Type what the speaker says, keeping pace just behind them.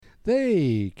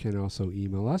They can also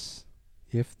email us,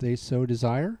 if they so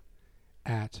desire,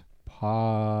 at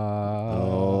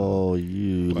Oh,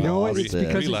 you know what? It's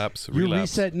because relapse. you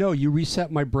reset. No, you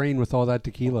reset my brain with all that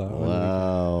tequila.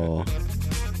 Wow.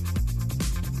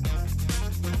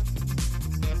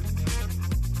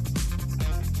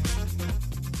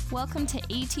 Welcome to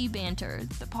AT Banter,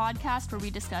 the podcast where we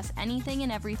discuss anything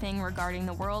and everything regarding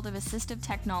the world of assistive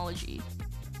technology.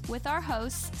 With our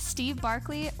hosts, Steve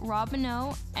Barkley, Rob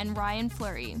Minot, and Ryan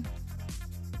Fleury.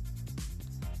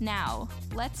 Now,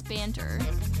 let's banter.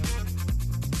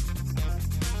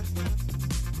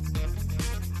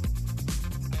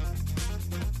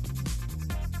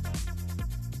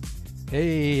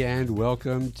 Hey, and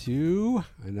welcome to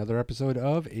another episode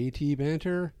of AT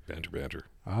Banter. Banter.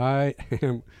 I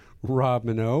am Rob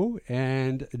Minot,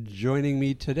 and joining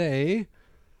me today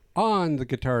on the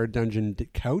Guitar Dungeon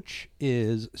couch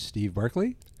is Steve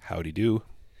Barkley. Howdy do.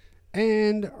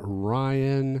 And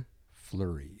Ryan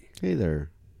Fleury. Hey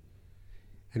there.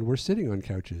 And we're sitting on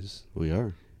couches. We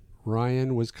are.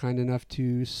 Ryan was kind enough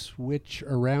to switch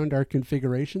around our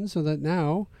configuration so that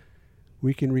now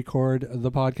we can record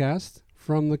the podcast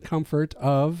from the comfort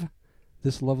of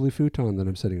this lovely futon that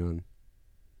I'm sitting on.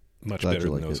 Much Glad better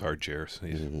you than like those it. hard chairs.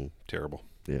 These terrible.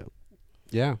 Yeah.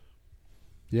 Yeah.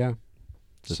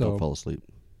 Just So- don't fall asleep.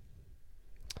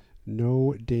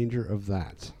 No danger of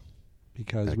that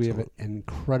because we have an Excellent.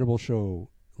 incredible show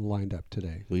lined up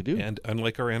today. We do. And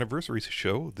unlike our anniversary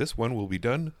show, this one will be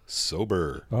done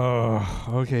sober. Oh,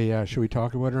 okay, yeah. Should we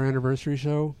talk about our anniversary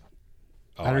show?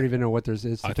 I don't even know what there is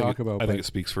to talk about. I think but it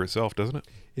speaks for itself, doesn't it?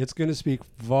 it's going to speak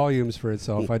volumes for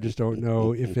itself. I just don't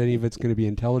know if any of it's going to be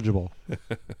intelligible.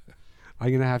 I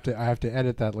have to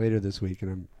edit that later this week, and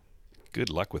I'm Good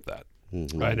luck with that.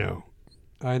 Mhm.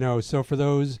 I know. So for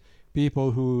those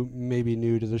people who may be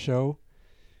new to the show,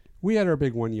 we had our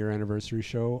big 1-year anniversary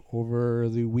show over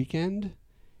the weekend,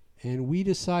 and we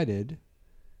decided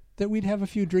that we'd have a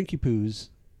few drinky poos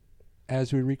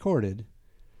as we recorded,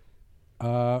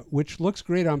 which looks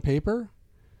great on paper,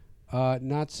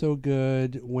 not so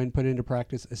good when put into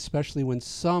practice, especially when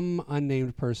some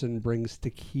unnamed person brings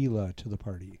tequila to the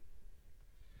party.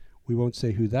 We won't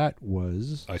say who that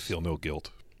was. I feel no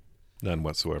guilt. None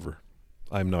whatsoever.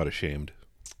 I'm not ashamed.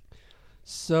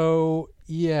 So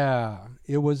yeah,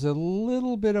 it was a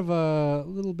little bit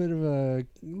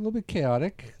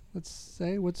chaotic. Let's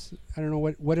say I don't know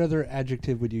what other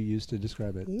adjective would you use to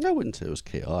describe it? I wouldn't say it was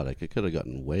chaotic. It could have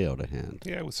gotten way out of hand.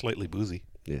 Yeah, it was slightly boozy.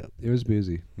 Yeah. It was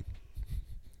boozy.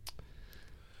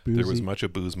 There was much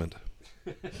aboozement.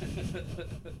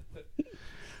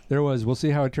 There was. We'll see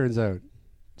how it turns out.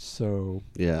 So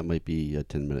Yeah, it might be a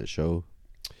 10-minute show.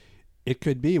 it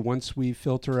could be once we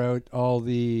filter out all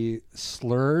the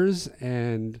slurs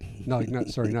and not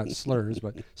slurs,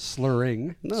 but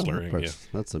slurring. No, Slurring,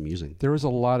 that's amusing. There was a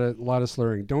lot of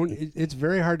slurring. It's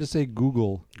very hard to say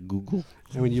Google Google.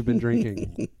 when you've been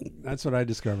drinking. That's what I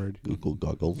discovered. Google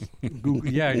goggles. Google,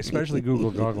 yeah, especially Google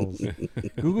goggles.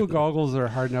 Google goggles are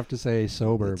hard enough to say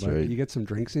sober, That's but right. you get some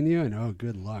drinks in you, and oh,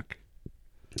 good luck.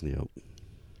 Yep.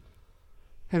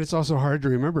 And it's also hard to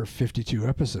remember 52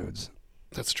 episodes.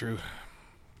 That's true.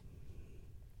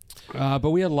 But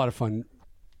we had a lot of fun.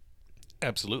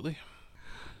 Absolutely.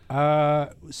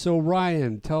 So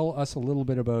Ryan, tell us a little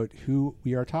bit about who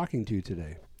we are talking to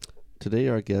today. Today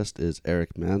our guest is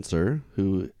Eric Manser,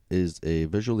 who is a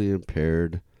visually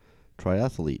impaired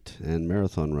triathlete and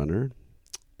marathon runner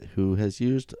who has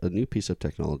used a new piece of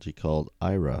technology called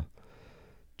IRA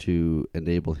to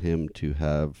enable him to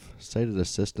have sighted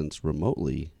assistants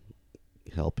remotely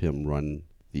help him run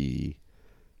the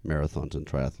marathons and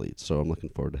triathletes. So I'm looking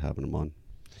forward to having him on.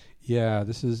 Yeah,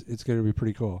 it's going to be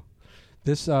pretty cool.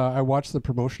 This I watched the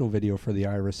promotional video for the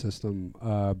IRA system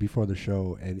before the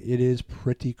show, and it is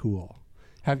pretty cool.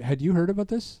 Had you heard about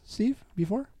this, Steve,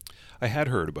 before? I had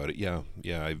heard about it. Yeah.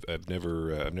 I've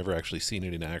never actually seen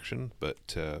it in action, but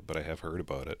I have heard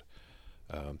about it.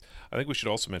 I think we should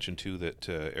also mention too that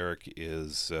Eric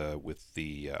is with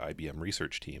the IBM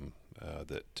research team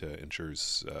that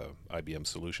ensures IBM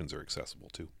solutions are accessible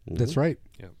too. That's right.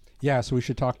 Yeah. Yeah, so we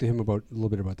should talk to him a little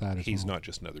bit about that as He's well. not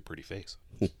just another pretty face.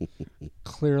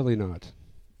 Clearly not.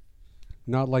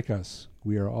 Not like us.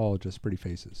 We are all just pretty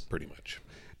faces. Pretty much.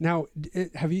 Now,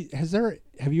 have you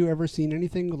ever seen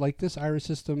anything like this IRA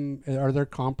system? Are there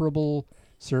comparable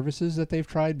services that they've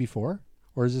tried before,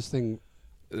 or is this thing?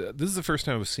 This is the first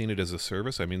time I've seen it as a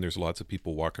service. I mean, there's lots of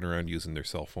people walking around using their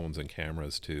cell phones and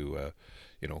cameras to,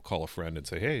 call a friend and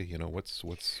say, "Hey, what's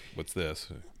this?"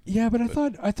 Yeah, but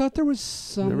I thought there was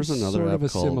some There was another sort app of a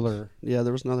called similar. Yeah,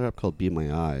 there was another app called Be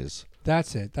My Eyes.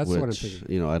 That's it. That's what I'm which,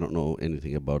 thinking. I don't know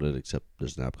anything about it except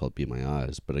there's an app called Be My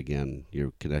Eyes. But again,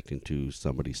 you're connecting to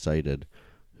somebody sighted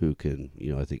who can,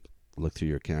 I think, look through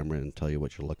your camera and tell you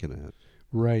what you're looking at.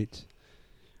 Right.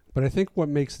 But I think what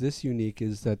makes this unique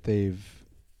is that they're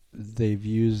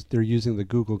using the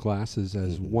Google Glasses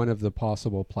as one of the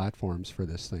possible platforms for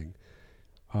this thing,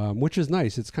 which is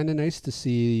nice. It's kind of nice to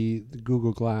see the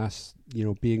Google Glass,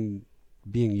 being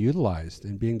utilized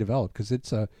and being developed, because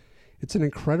it's an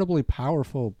incredibly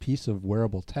powerful piece of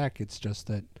wearable tech. It's just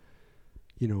that,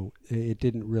 it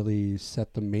didn't really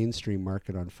set the mainstream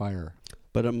market on fire.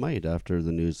 But it might after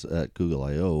the news at Google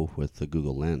I/O with the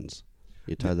Google Lens.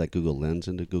 You tie that Google Lens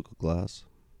into Google Glass.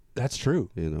 That's true.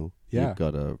 Yeah. You've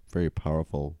got a very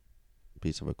powerful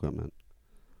piece of equipment.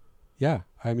 Yeah.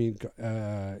 I mean,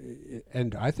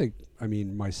 and I think,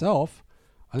 myself,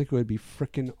 I think it would be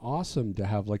freaking awesome to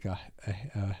have like a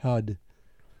HUD,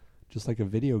 just like a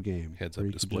video game.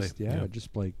 Heads-up display.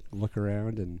 Just like look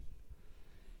around and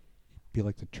be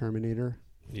like the Terminator.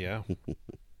 Yeah.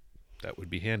 That would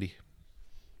be handy.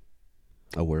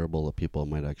 A wearable that people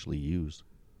might actually use.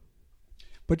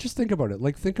 But just think about it.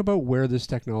 Like, think about where this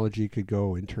technology could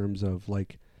go in terms of,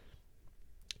 like,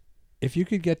 if you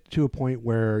could get to a point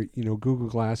where, Google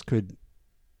Glass could,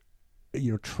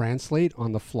 translate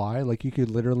on the fly. Like, you could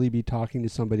literally be talking to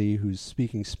somebody who's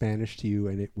speaking Spanish to you,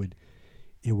 and it would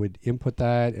input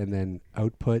that and then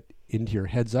output into your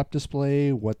heads-up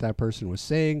display what that person was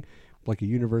saying, like a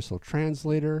universal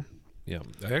translator. Yeah,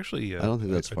 I don't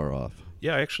think that's far off.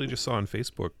 Yeah, I actually just saw on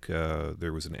Facebook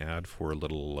there was an ad for a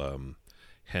little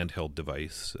handheld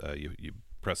device. You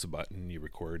press a button, you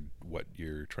record what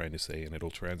you're trying to say, and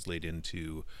it'll translate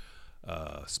into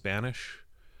Spanish,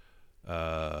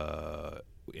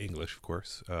 English, of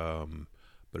course,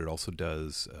 but it also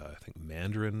does, I think,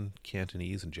 Mandarin,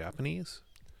 Cantonese, and Japanese.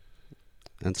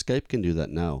 And Skype can do that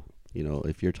now.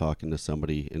 If you're talking to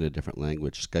somebody in a different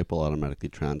language, Skype will automatically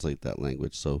translate that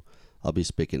language. So I'll be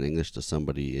speaking English to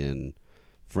somebody in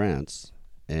France,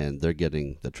 and they're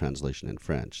getting the translation in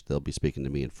French. They'll be speaking to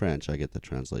me in French. I get the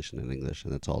translation in English,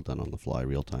 and it's all done on the fly,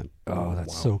 real time. Oh,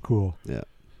 that's so cool. Yeah.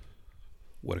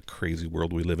 What a crazy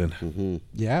world we live in. Mm-hmm.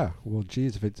 Yeah. Well,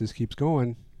 geez, if it just keeps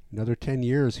going, another 10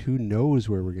 years, who knows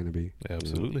where we're going to be?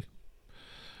 Absolutely.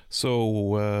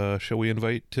 So, shall we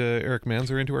invite Eric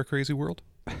Manzer into our crazy world?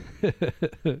 I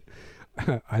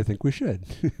think we should.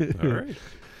 All right.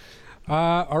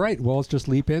 All right. Well, let's just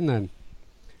leap in then.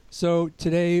 So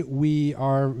today we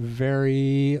are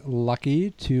very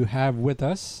lucky to have with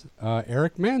us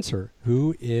Eric Manzer,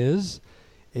 who is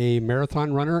a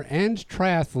marathon runner and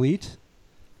triathlete,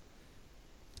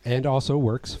 and also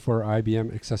works for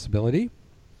IBM Accessibility,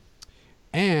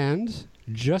 and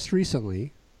just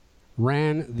recently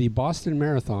ran the Boston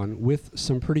Marathon with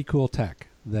some pretty cool tech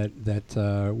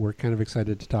that we're kind of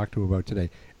excited to talk to about today.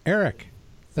 Eric,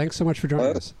 thanks so much for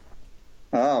joining us.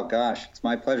 Oh gosh, it's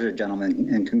my pleasure,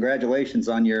 gentlemen, and congratulations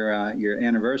on your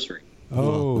anniversary.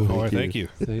 Thank you.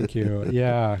 Thank you.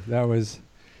 Yeah, that was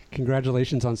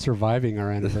congratulations on surviving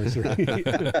our anniversary.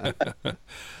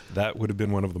 That would have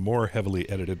been one of the more heavily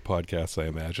edited podcasts, I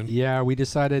imagine. Yeah, we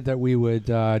decided that we would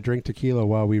drink tequila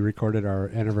while we recorded our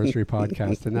anniversary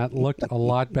podcast, and that looked a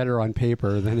lot better on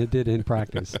paper than it did in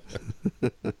practice.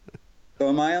 So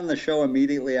am I on the show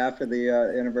immediately after the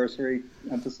anniversary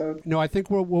episode? No, I think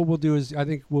what we'll do is I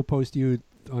think we'll post you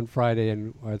on Friday,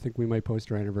 and I think we might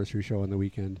post our anniversary show on the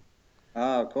weekend.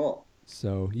 Oh, cool.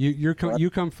 So you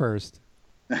come first.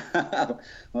 Well,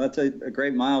 that's a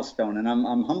great milestone, and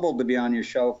I'm humbled to be on your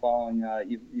show. Following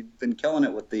you've been killing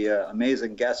it with the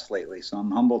amazing guests lately, so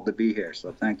I'm humbled to be here.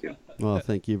 So thank you. Well,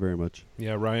 thank you very much.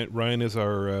 Yeah, Ryan is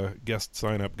our guest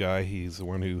sign-up guy. He's the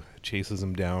one who chases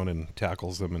them down and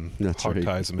tackles them and hog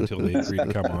ties them until they agree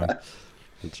to come on.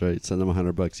 That's right. Send them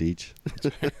 $100 each.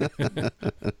 But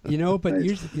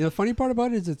the funny part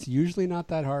about it is it's usually not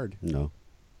that hard. No.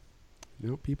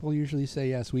 No, people usually say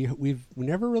yes. We've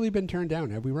never really been turned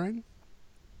down, have we, Ryan?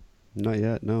 Not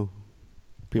yet, no.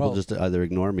 People just either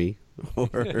ignore me or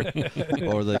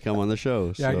they come on the show.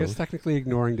 Yeah, so. I guess technically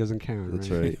ignoring doesn't count. That's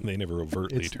right. right. They never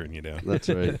overtly turn you down. That's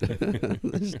right.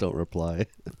 They just don't reply.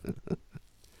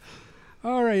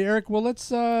 All right, Eric. Well, let's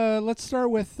start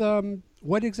with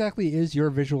what exactly is your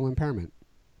visual impairment?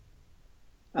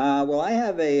 Well, I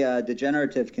have a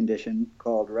degenerative condition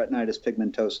called retinitis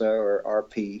pigmentosa, or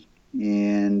RP.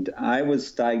 And I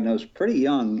was diagnosed pretty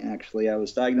young, actually. I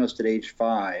was diagnosed at age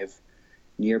 5,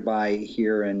 nearby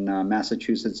here in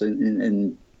Massachusetts,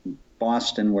 in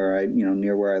Boston, where I,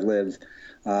 near where I live,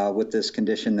 with this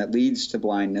condition that leads to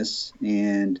blindness.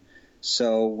 And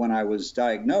so when I was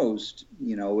diagnosed,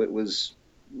 it was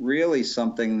really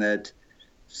something that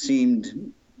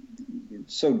seemed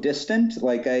so distant.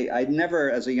 Like I'd never,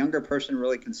 as a younger person,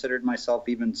 really considered myself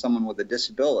even someone with a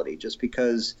disability, just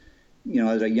because,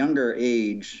 at a younger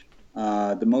age,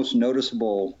 the most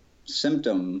noticeable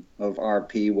symptom of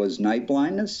RP was night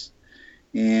blindness.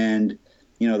 And,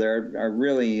 there are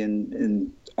really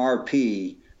in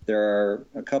RP, there are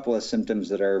a couple of symptoms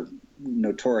that are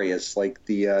notorious, like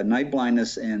the night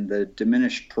blindness and the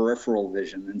diminished peripheral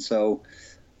vision. And so,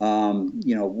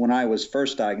 when I was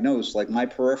first diagnosed, like my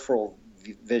peripheral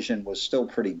vision was still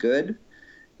pretty good.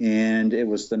 And it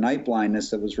was the night blindness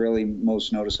that was really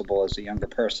most noticeable as a younger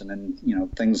person.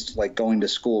 And, things like going to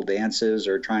school dances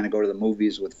or trying to go to the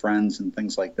movies with friends and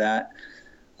things like that.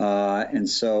 And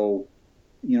so,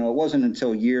 it wasn't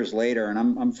until years later, and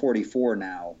I'm 44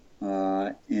 now.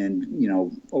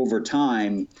 And, over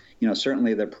time,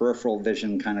 certainly the peripheral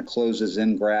vision kind of closes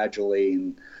in gradually.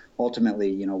 And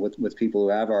ultimately, with people who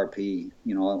have RP,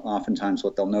 oftentimes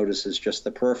what they'll notice is just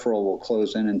the peripheral will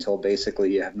close in until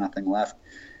basically you have nothing left.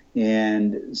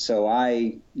 And so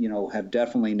I, have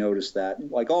definitely noticed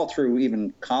that, like all through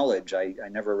even college, I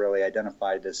never really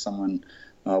identified as someone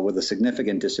with a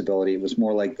significant disability. It was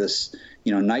more like this,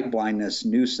 night blindness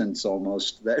nuisance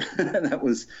almost that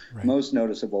was right. Most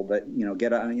noticeable. But,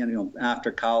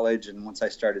 after college and once I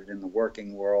started in the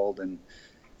working world and,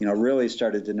 really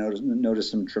started to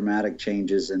notice some dramatic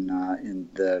changes in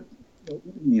the,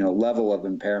 level of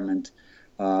impairment.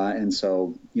 And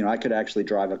so, I could actually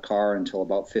drive a car until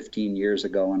about 15 years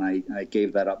ago, and I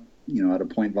gave that up, at a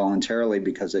point voluntarily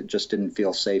because it just didn't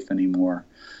feel safe anymore.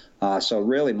 So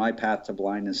really my path to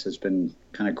blindness has been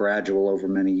kind of gradual over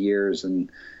many years.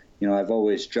 And, I've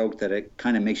always joked that it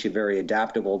kind of makes you very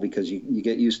adaptable because you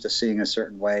get used to seeing a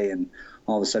certain way and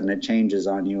all of a sudden it changes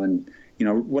on you. And,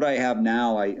 what I have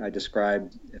now, I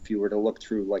described if you were to look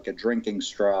through like a drinking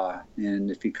straw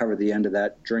and if you cover the end of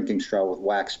that drinking straw with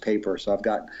wax paper. So I've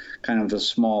got kind of a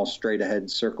small straight ahead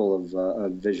circle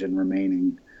of vision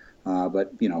remaining.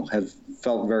 But, have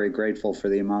felt very grateful for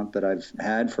the amount that I've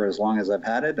had for as long as I've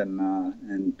had it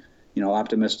and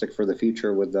optimistic for the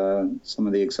future with some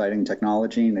of the exciting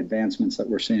technology and advancements that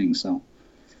we're seeing. So.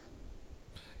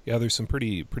 Yeah, there's some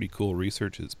pretty cool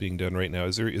research that's being done right now.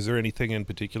 Is there anything in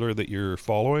particular that you're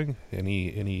following?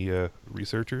 Any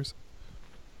researchers?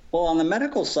 Well, on the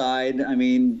medical side, I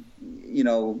mean,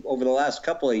 over the last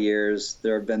couple of years,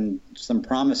 there have been some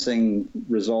promising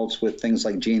results with things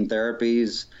like gene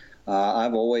therapies.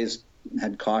 I've always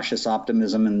had cautious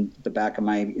optimism in the back of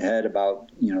my head about,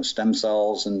 stem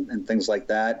cells and things like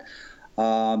that.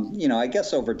 I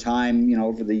guess over time,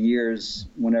 over the years,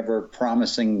 whenever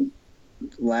promising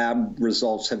lab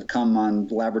results have come on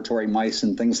laboratory mice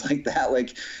and things like that,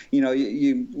 like,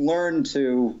 you learn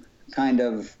to kind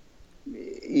of,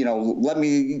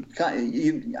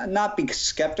 not be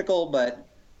skeptical, but,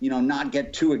 not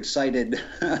get too excited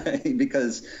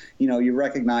because, you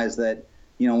recognize that,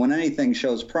 when anything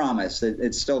shows promise,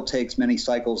 it still takes many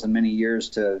cycles and many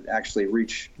years to actually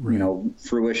reach, right.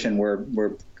 Fruition where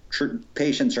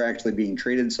patients are actually being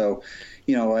treated. So,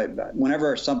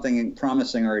 whenever something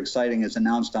promising or exciting is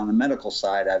announced on the medical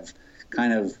side, I've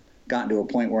kind of gotten to a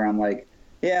point where I'm like,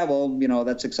 yeah, well,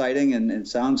 that's exciting and it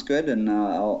sounds good, and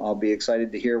I'll be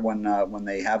excited to hear when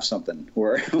they have something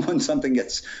or when something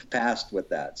gets passed with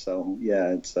that. So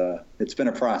yeah, it's been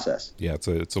a process. Yeah,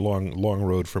 it's a long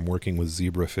road from working with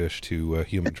zebrafish to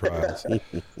human trials.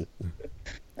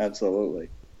 Absolutely.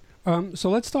 So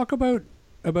let's talk about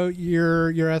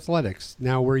your athletics.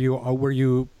 Now, were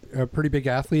you a pretty big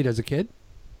athlete as a kid?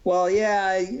 Well,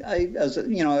 yeah, I as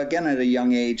again at a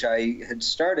young age, I had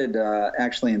started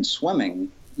actually in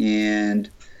swimming, and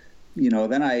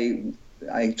then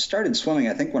I started swimming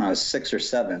I think when I was 6 or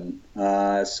 7.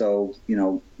 So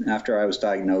after I was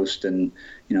diagnosed, and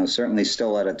certainly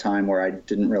still at a time where I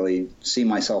didn't really see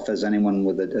myself as anyone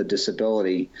with a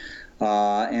disability,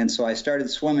 and so I started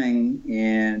swimming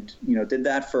and did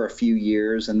that for a few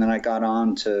years, and then I got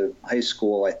on to high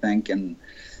school, I think, and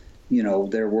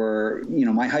there were,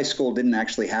 my high school didn't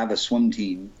actually have a swim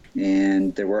team,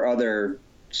 and there were other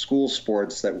school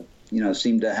sports that,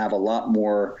 seemed to have a lot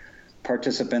more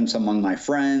participants among my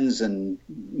friends and,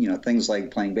 things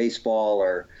like playing baseball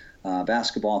or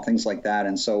basketball, things like that.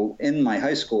 And so in my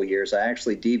high school years, I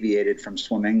actually deviated from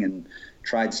swimming and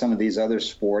tried some of these other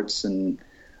sports and,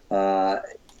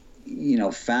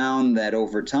 found that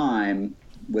over time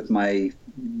with my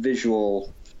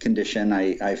visual condition,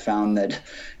 I found that,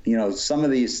 some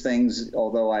of these things,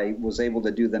 although I was able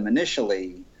to do them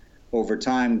initially, over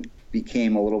time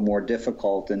became a little more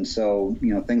difficult. And so,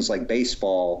 things like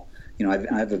baseball, I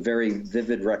have a very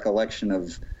vivid recollection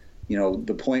of,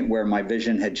 the point where my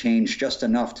vision had changed just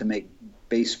enough to make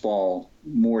baseball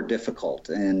more difficult.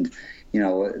 And,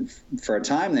 for a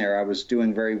time there, I was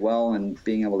doing very well and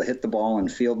being able to hit the ball and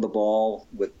field the ball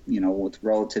with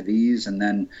relative ease. And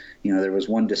then, there was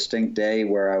one distinct day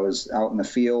where I was out in the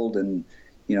field and,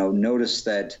 noticed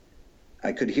that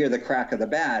I could hear the crack of the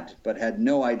bat, but had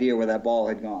no idea where that ball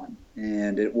had gone.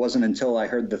 And it wasn't until I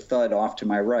heard the thud off to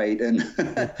my right and,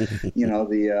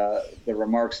 the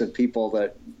remarks of people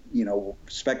that,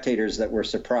 spectators that were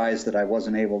surprised that I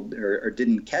wasn't able or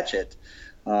didn't catch it.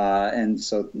 And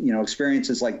so,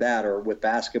 experiences like that, or with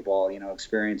basketball,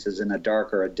 experiences in a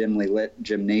dark or a dimly lit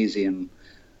gymnasium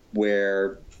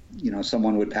where,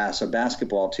 someone would pass a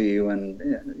basketball to you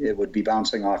and it would be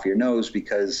bouncing off your nose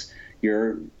because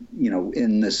you're,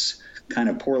 in this kind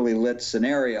of poorly lit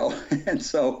scenario. And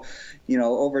so,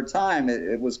 over time,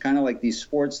 it was kind of like these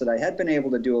sports that I had been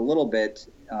able to do a little bit,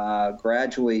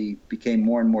 gradually became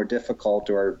more and more difficult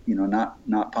or,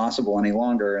 not possible any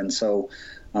longer. And so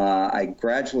I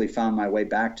gradually found my way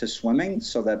back to swimming,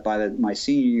 so that by my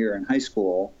senior year in high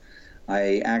school,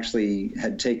 I actually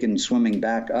had taken swimming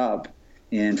back up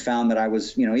and found that I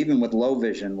was, even with low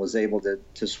vision, was able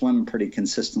to swim pretty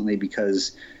consistently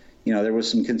because, there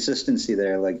was some consistency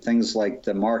there, like things like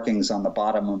the markings on the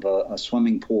bottom of a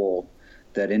swimming pool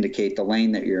that indicate the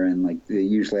lane that you're in. Like they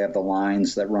usually have the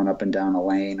lines that run up and down a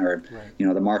lane, or,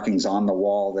 right, the markings on the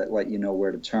wall that let you know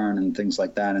where to turn and things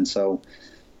like that. And so,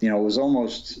 it was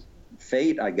almost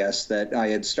fate, I guess, that I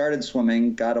had started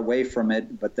swimming, got away from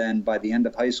it, but then by the end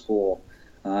of high school,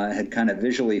 had kind of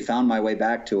visually found my way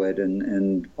back to it,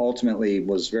 and ultimately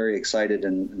was very excited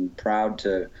and proud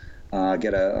to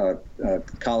get a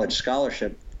college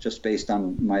scholarship just based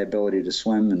on my ability to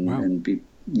swim and, wow, and be,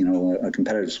 a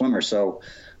competitive swimmer. So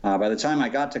by the time I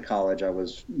got to college, I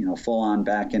was, full on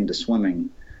back into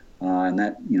swimming, and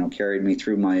that, carried me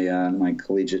through my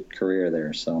collegiate career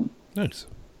there. So nice.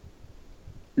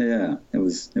 Yeah,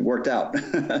 it worked out.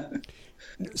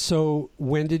 So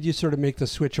when did you sort of make the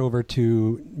switch over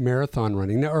to marathon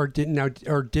running?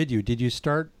 Did you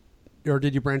start, or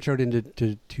did you branch out into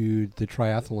the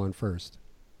triathlon first?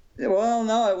 Well,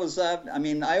 no, it was,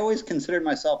 I always considered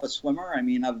myself a swimmer.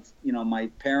 Of, my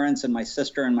parents and my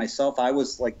sister and myself, I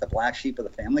was like the black sheep of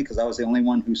the family because I was the only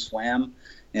one who swam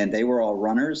and they were all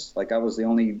runners. Like I was the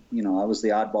only, I was the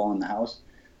oddball in the house.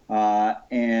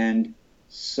 And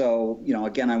so,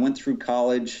 again, I went through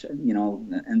college,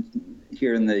 and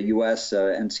here in the U.S.,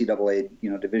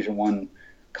 NCAA, Division I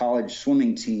college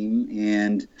swimming team,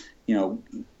 and,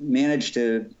 managed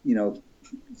to,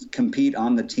 compete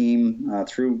on the team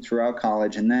throughout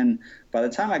college. And then by the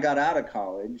time I got out of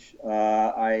college,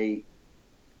 I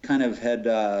kind of had,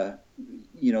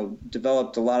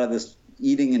 developed a lot of this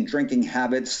eating and drinking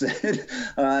habits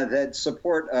that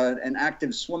support an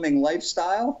active swimming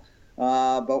lifestyle.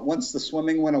 But once the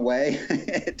swimming went away,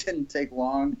 it didn't take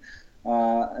long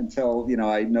until,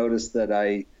 I noticed that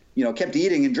I, kept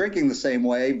eating and drinking the same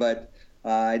way, but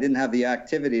I didn't have the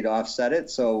activity to offset it.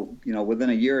 So,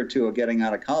 within a year or two of getting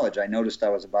out of college, I noticed I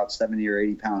was about 70 or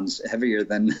 80 pounds heavier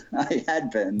than I had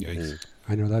been. Yikes.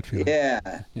 I know that feeling.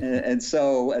 Yeah. And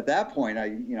so at that point,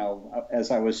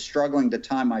 as I was struggling to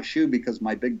tie my shoe because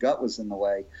my big gut was in the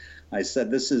way, I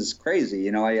said, this is crazy.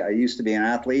 I used to be an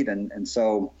athlete. And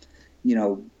so,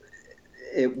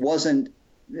 it wasn't,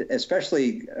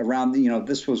 especially around,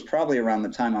 this was probably around the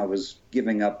time I was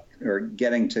giving up or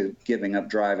getting to giving up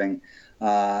driving.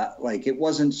 It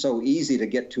wasn't so easy to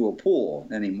get to a pool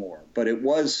anymore, but it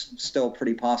was still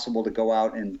pretty possible to go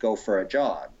out and go for a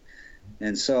jog.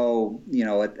 And so,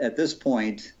 at this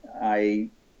point, I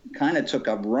kind of took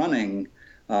up running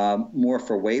more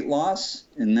for weight loss.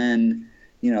 And then,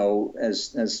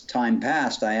 as time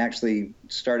passed, I actually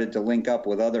started to link up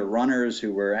with other runners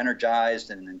who were energized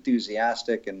and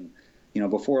enthusiastic. And,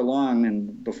 before long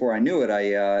and before I knew it, I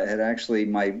had actually,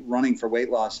 my running for weight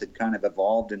loss had kind of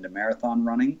evolved into marathon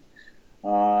running.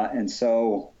 And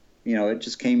so, it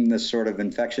just came this sort of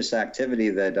infectious activity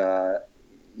that,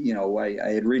 I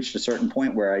had reached a certain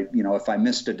point where if I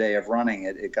missed a day of running,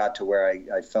 it got to where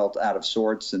I felt out of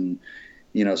sorts. And,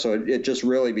 so it just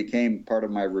really became part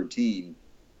of my routine.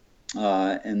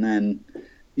 And then,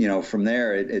 from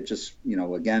there, it just,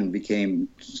 again, became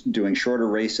doing shorter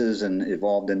races and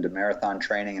evolved into marathon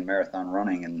training and marathon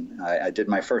running. And I did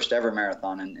my first ever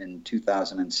marathon in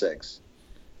 2006.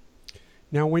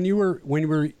 Now, when you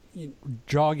were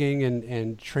jogging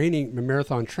and training,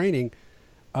 marathon training,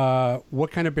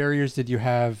 what kind of barriers did you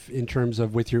have in terms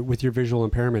of with your visual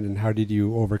impairment, and how did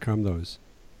you overcome those?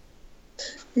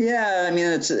 Yeah,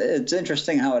 it's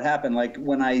interesting how it happened. Like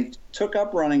when I took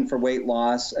up running for weight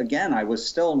loss, again, I was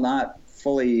still not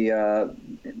fully,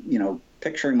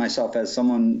 picturing myself as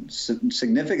someone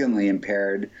significantly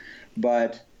impaired,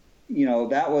 but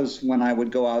that was when I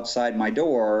would go outside my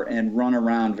door and run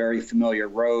around very familiar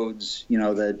roads,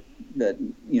 that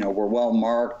were well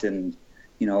marked. And,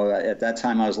 at that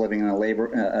time I was living in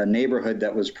a neighborhood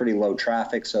that was pretty low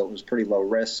traffic, so it was pretty low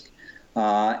risk.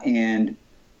 And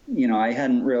I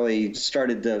hadn't really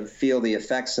started to feel the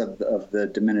effects of the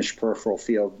diminished peripheral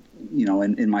field,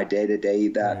 in my day-to-day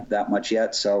that much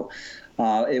yet. So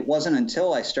it wasn't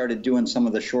until I started doing some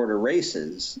of the shorter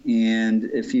races. And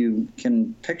if you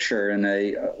can picture in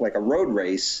a road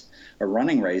race, a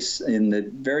running race, in the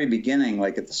very beginning,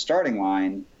 like at the starting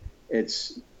line,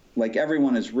 it's like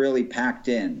everyone is really packed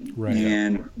in. Right.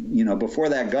 And, before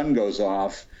that gun goes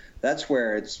off, that's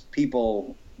where it's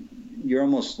people, you're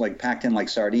almost like packed in like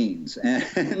sardines.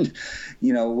 And,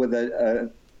 with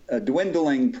a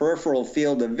dwindling peripheral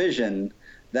field of vision,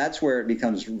 that's where it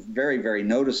becomes very, very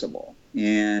noticeable.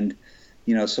 And,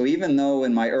 so even though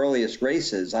in my earliest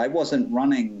races, I wasn't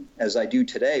running as I do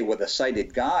today with a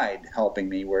sighted guide helping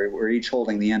me, where we're each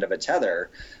holding the end of a tether,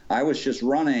 I was just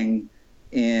running.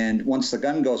 And once the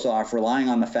gun goes off, relying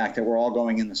on the fact that we're all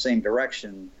going in the same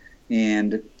direction.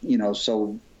 And,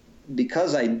 so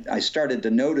because I started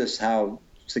to notice how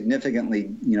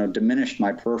significantly, diminished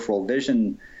my peripheral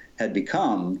vision had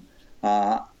become,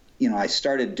 I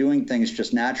started doing things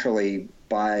just naturally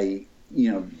by,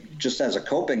 just as a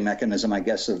coping mechanism, I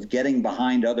guess, of getting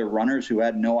behind other runners who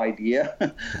had no idea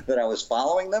that I was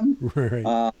following them.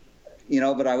 Right.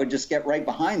 But I would just get right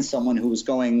behind someone who was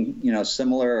going,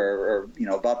 similar or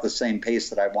about the same pace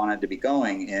that I wanted to be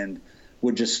going, and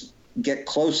would just get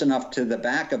close enough to the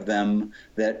back of them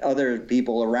that other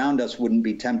people around us wouldn't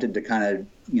be tempted to kind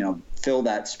of, fill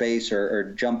that space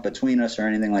or jump between us or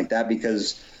anything like that.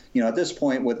 Because, at this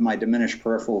point with my diminished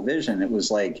peripheral vision, it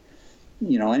was like,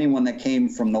 anyone that came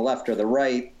from the left or the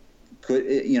right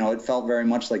it felt very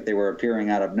much like they were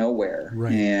appearing out of nowhere.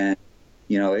 Right. And,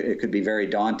 it could be very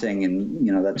daunting,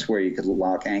 and, that's where you could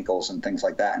lock ankles and things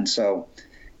like that. And so,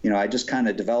 I just kind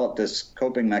of developed this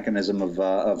coping mechanism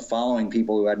of following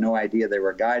people who had no idea they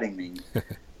were guiding me.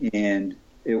 And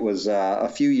it was a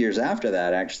few years after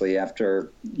that, actually,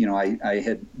 after, I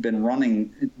had been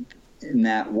running in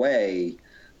that way,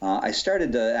 I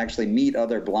started to actually meet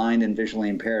other blind and visually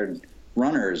impaired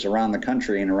runners around the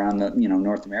country and around the,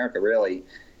 North America, really,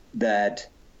 that,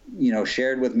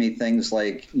 shared with me things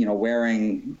like,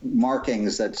 wearing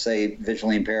markings that say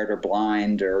visually impaired or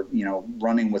blind, or,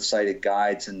 running with sighted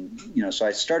guides. And, so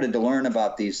I started to learn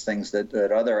about these things that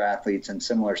other athletes in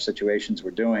similar situations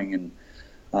were doing, and,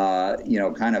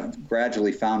 kind of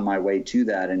gradually found my way to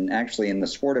that. And actually in the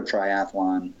sport of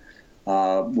triathlon,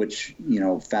 which,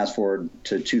 fast forward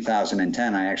to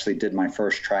 2010, I actually did my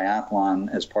first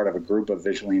triathlon as part of a group of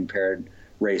visually impaired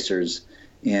racers.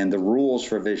 And the rules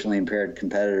for visually impaired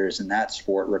competitors in that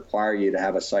sport require you to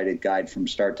have a sighted guide from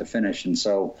start to finish. And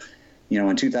so,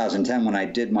 in 2010, when I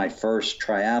did my first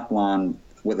triathlon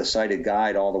with a sighted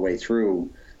guide all the way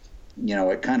through,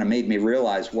 it kind of made me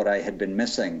realize what I had been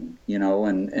missing,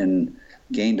 and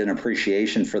gained an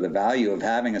appreciation for the value of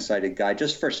having a sighted guide,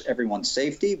 just for everyone's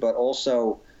safety, but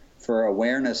also for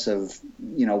awareness of,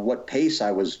 what pace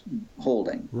I was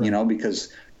holding, right.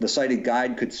 Because the sighted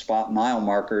guide could spot mile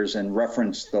markers and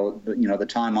reference the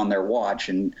time on their watch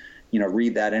and,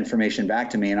 read that information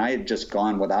back to me. And I had just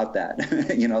gone without that,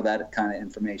 that kind of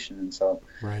information. And so,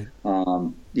 right.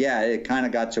 It kind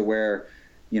of got to where,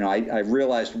 I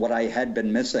realized what I had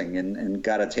been missing, and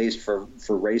got a taste for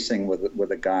racing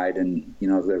with a guide. And,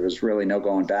 there was really no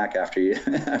going back after you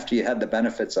had the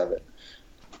benefits of it.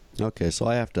 Okay, so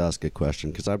I have to ask a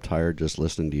question, because I'm tired just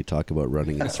listening to you talk about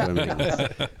running and swimming.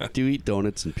 Do you eat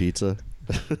donuts and pizza?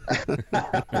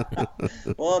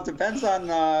 Well, it depends on,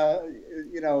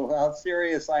 how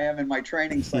serious I am in my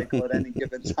training cycle at any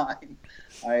given time.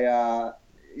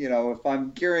 If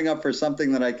I'm gearing up for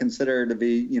something that I consider to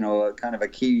be, a kind of a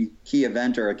key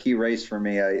event or a key race for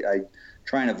me, I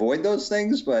try and avoid those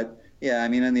things. But yeah, I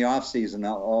mean, in the off season,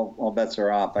 all bets are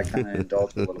off. I kind of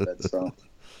indulge a little bit. So.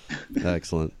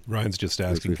 Excellent. Ryan's just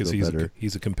asking because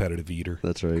he's a competitive eater.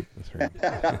 That's right.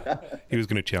 He was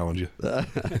going to challenge you. Well,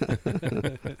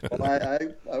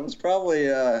 I was probably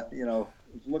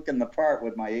looking the part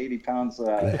with my 80 pounds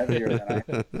heavier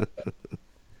than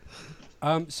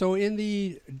I. So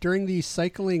during the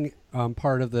cycling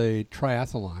part of the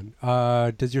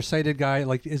triathlon, does your sighted guy,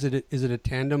 is it a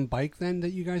tandem bike then that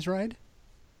you guys ride?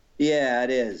 Yeah, it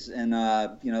is. And,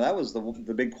 that was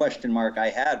the big question mark I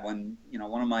had when,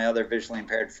 one of my other visually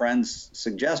impaired friends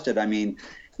suggested. I mean,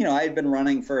 I had been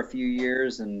running for a few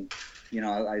years, and,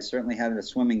 I certainly had a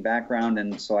swimming background.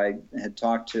 And so I had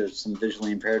talked to some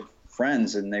visually impaired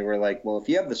friends, and they were like, well, if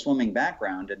you have the swimming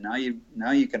background and now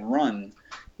you can run,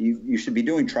 you should be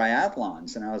doing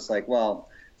triathlons. And I was like, well,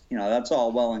 that's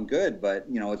all well and good, but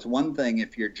it's one thing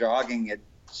if you're jogging at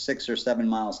 6 or 7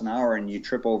 miles an hour and you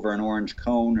trip over an orange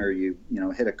cone, or you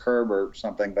hit a curb or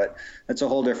something, but that's a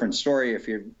whole different story if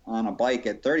you're on a bike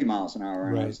at 30 miles an hour.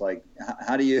 And right. I was like,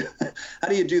 how do you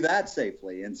do that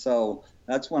safely? And so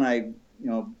that's when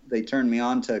they turned me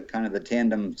on to kind of the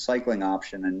tandem cycling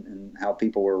option and how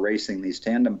people were racing these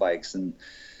tandem bikes. And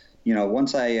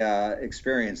once I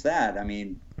experienced that, I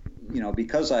mean,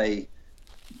 because I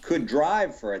could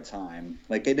drive for a time,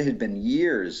 like it had been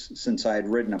years since I had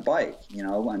ridden a bike,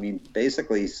 I mean,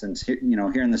 basically since, here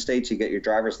in the States, you get your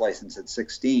driver's license at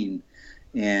 16,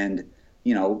 and,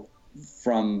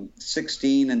 from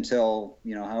 16 until,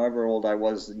 however old I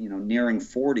was, nearing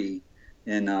 40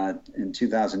 in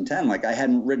 2010, like I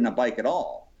hadn't ridden a bike at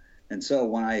all. And so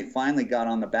when I finally got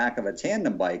on the back of a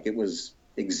tandem bike, it was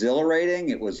exhilarating,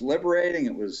 it was liberating,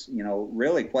 it was,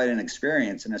 really quite an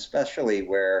experience. And especially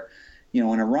where, in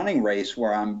a running race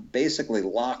where I'm basically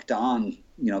locked on,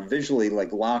 visually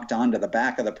like locked onto the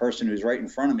back of the person who's right in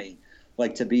front of me,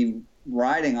 like to be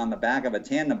riding on the back of a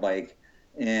tandem bike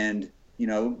and,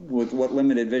 with what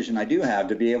limited vision I do have,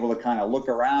 to be able to kind of look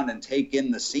around and take in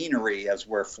the scenery as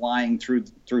we're flying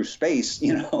through space,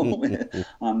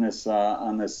 on this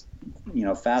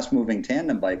fast moving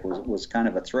tandem bike was kind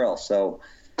of a thrill. So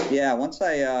yeah, once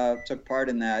I took part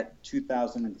in that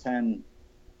 2010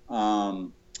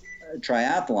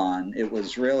 triathlon, it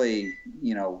was really,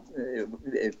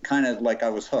 it kind of like I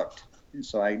was hooked.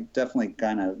 So I definitely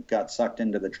kind of got sucked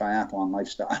into the triathlon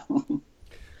lifestyle.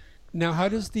 Now, how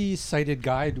does the sighted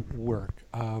guide work?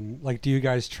 Like, do you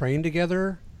guys train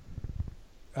together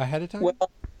ahead of time?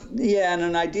 Well, yeah, in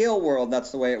an ideal world,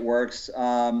 that's the way it works.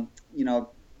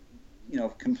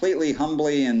 Completely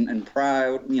humbly and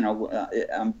proud,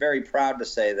 I'm very proud to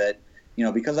say that,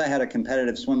 because I had a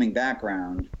competitive swimming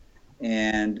background,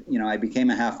 and, I became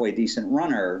a halfway decent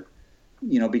runner,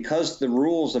 because the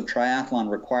rules of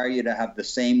triathlon require you to have the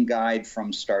same guide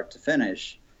from start to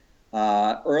finish.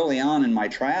 Early on in my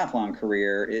triathlon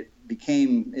career, it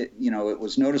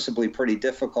was noticeably pretty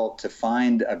difficult to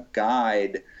find a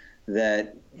guide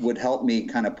that would help me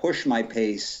kind of push my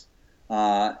pace.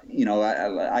 I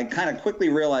kind of quickly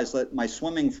realized that my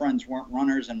swimming friends weren't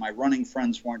runners and my running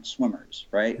friends weren't swimmers,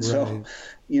 right? So,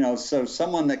 so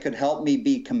someone that could help me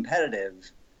be competitive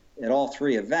at all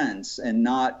three events and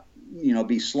not,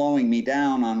 be slowing me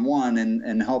down on one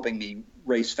and helping me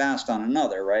race fast on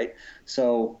another, right?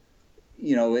 So,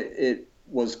 it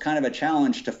was kind of a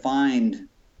challenge to find,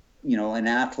 an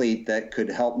athlete that could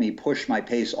help me push my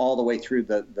pace all the way through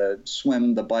the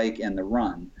swim, the bike, and the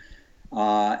run.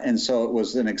 And so it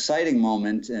was an exciting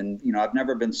moment. And, I've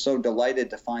never been so delighted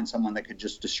to find someone that could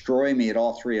just destroy me at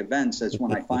all three events as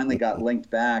when I finally got linked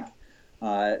back.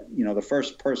 The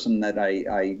first person that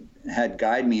I had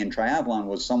guide me in triathlon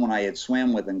was someone I had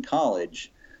swam with in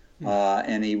college.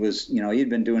 And he was, he'd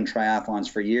been doing triathlons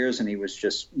for years, and he was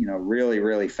just, really,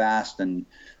 really fast and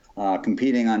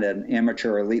competing on an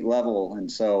amateur elite level.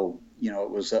 And so, it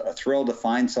was a thrill to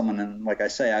find someone. And like I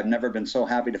say, I've never been so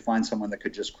happy to find someone that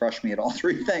could just crush me at all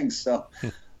three things. So,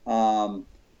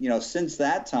 since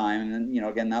that time, and,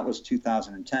 again, that was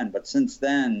 2010. But since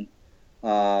then,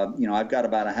 I've got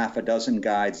about a half a dozen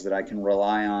guides that I can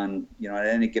rely on, at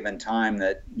any given time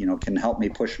that, can help me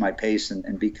push my pace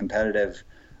and be competitive.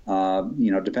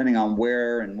 Depending on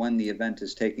where and when the event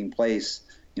is taking place,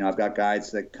 I've got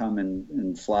guides that come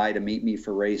and fly to meet me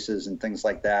for races and things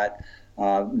like that.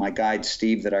 My guide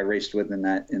Steve that I raced with in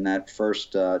that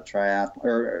first triathlon,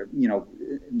 or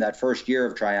that first year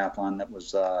of triathlon, that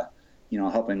was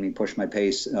helping me push my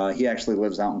pace. He actually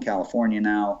lives out in California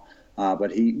now,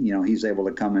 but he's able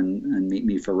to come and meet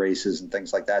me for races and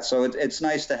things like that. So it's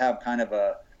nice to have kind of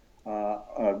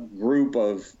a group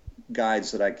of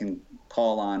guides that I can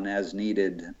call on as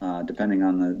needed, depending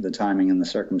on the timing and the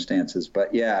circumstances.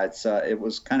 But yeah, it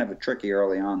was kind of a tricky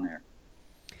early on there.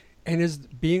 And is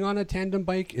being on a tandem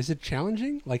bike, is it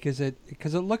challenging? Like, is it,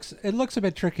 because it looks a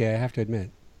bit tricky, I have to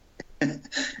admit.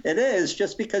 It is,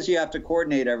 just because you have to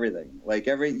coordinate everything. Like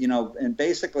and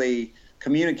basically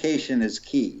communication is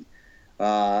key.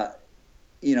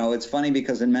 It's funny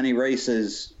because in many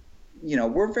races,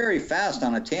 we're very fast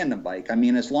on a tandem bike. I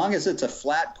mean, as long as it's a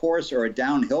flat course or a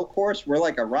downhill course, we're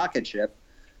like a rocket ship,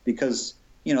 because,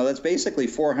 that's basically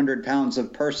 400 pounds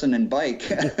of person and bike,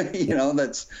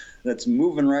 that's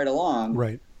moving right along.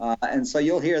 Right. And so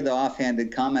you'll hear the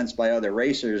offhanded comments by other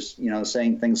racers,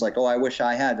 saying things like, "Oh, I wish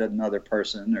I had another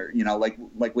person," or,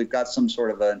 like we've got some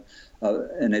sort of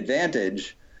an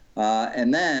advantage.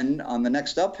 And then on the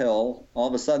next uphill, all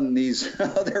of a sudden these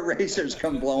other racers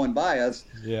come blowing by us,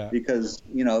 because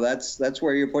that's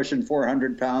where you're pushing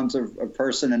 400 pounds of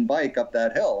person and bike up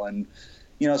that hill. And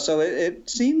so it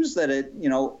seems that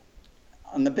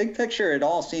on the big picture, it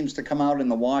all seems to come out in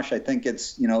the wash. I think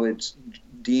it's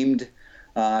deemed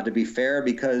to be fair,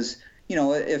 because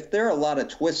if there are a lot of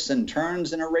twists and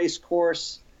turns in a race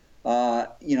course,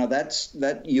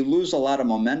 that you lose a lot of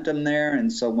momentum there.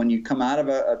 And so when you come out of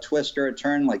a twist or a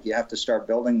turn, like, you have to start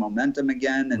building momentum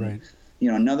again. And right.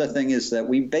 Another thing is that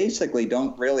we basically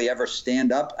don't really ever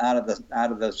stand up out of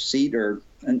the seat, or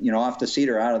off the seat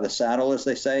or out of the saddle, as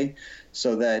they say,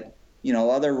 so that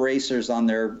other racers on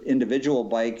their individual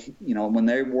bike, when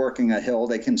they're working a hill,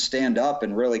 they can stand up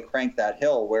and really crank that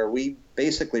hill, where we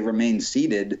basically remain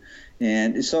seated.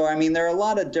 And so, there are a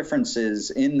lot of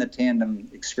differences in the tandem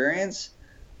experience.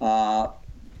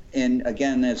 And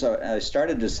again, as I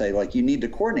started to say, like, you need to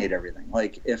coordinate everything.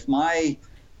 Like, if my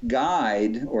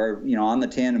guide, or on the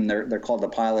tandem, they're called the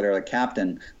pilot or the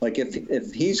captain, like,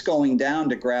 if he's going down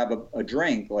to grab a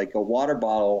drink, like a water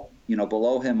bottle,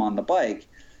 below him on the bike,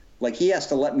 like, he has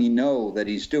to let me know that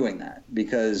he's doing that,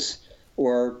 because,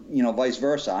 or, vice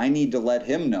versa. I need to let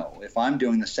him know if I'm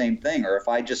doing the same thing, or if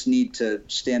I just need to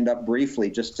stand up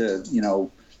briefly just to,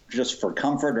 just for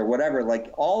comfort or whatever.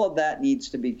 Like, all of that needs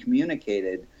to be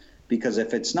communicated, because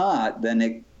if it's not, then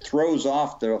it throws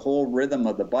off the whole rhythm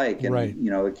of the bike. And, right.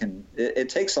 It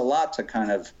takes a lot to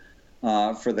kind of,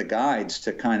 for the guides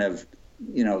to kind of,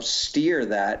 steer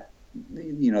that,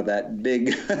 that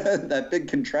big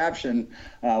contraption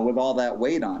with all that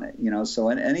weight on it, so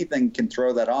anything can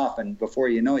throw that off, and before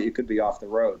you know it, you could be off the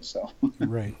road. So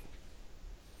right.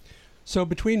 So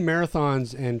between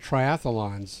marathons and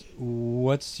triathlons,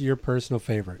 what's your personal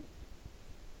favorite?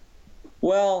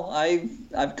 Well,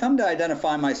 I've come to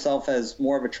identify myself as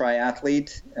more of a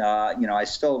triathlete. I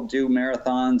still do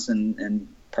marathons and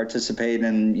participate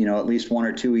in at least one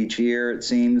or two each year, it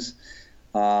seems.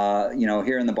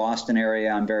 Here in the Boston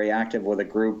area, I'm very active with a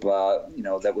group,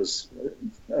 that was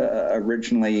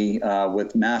originally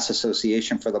with Mass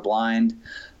Association for the Blind.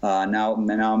 Now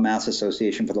Mass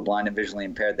Association for the Blind and Visually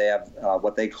Impaired. They have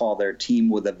what they call their Team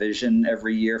with a Vision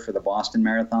every year for the Boston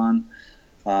Marathon.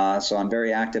 So I'm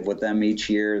very active with them each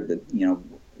year. That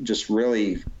just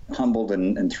really humbled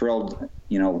and thrilled,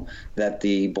 that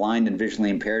the blind and visually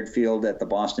impaired field at the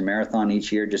Boston Marathon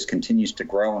each year just continues to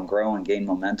grow and gain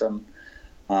momentum.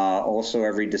 Also,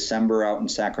 every December out in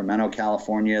Sacramento,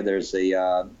 California, there's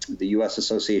the U.S.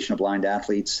 Association of Blind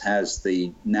Athletes has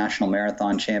the National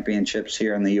Marathon Championships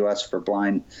here in the U.S. for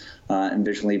blind and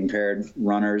visually impaired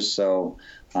runners. So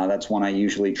that's one I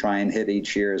usually try and hit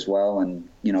each year as well. And,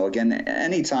 again,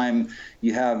 anytime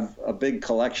you have a big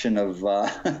collection of,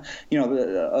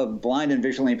 of blind and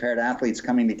visually impaired athletes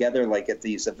coming together, like at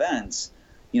these events,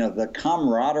 the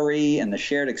camaraderie and the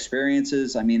shared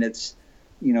experiences, it's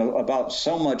about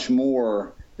so much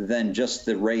more than just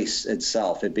the race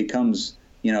itself. It becomes,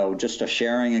 just a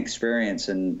sharing experience,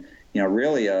 and,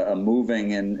 really a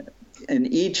moving. And in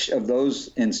each of those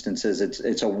instances,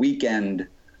 it's a weekend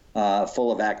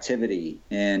full of activity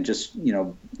and just,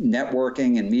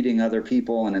 networking and meeting other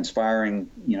people and inspiring,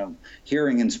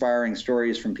 hearing inspiring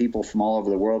stories from people from all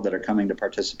over the world that are coming to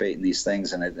participate in these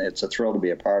things. And it's a thrill to be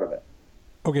a part of it.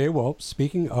 Okay, well,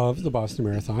 speaking of the Boston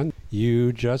Marathon,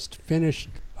 you just finished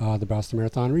the Boston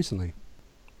Marathon recently.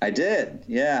 I did,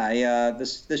 yeah.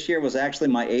 This year was actually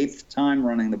my 8th time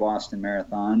running the Boston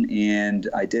Marathon, and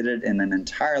I did it in an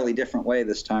entirely different way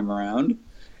this time around.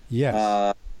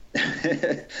 Yes.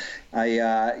 I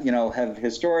have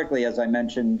historically, as I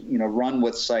mentioned, run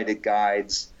with sighted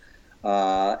guides,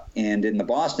 and in the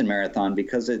Boston Marathon,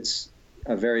 because it's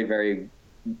a very, very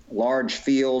large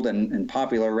field and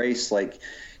popular race, like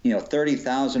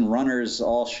 30,000 runners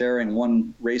all sharing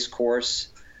one race course,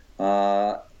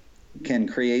 can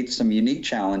create some unique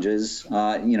challenges.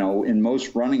 In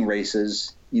most running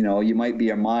races, you might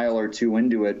be a mile or two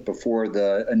into it before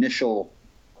the initial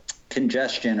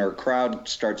congestion or crowd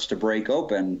starts to break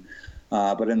open.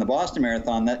 But in the Boston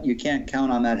Marathon, that you can't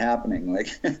count on that happening.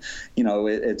 Like,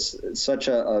 it's such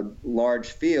a large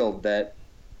field that,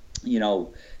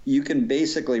 you can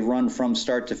basically run from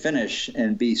start to finish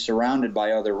and be surrounded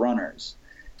by other runners.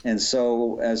 And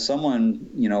so as someone,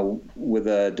 with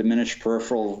a diminished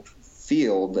peripheral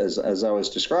field, as I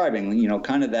was describing,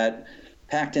 kind of that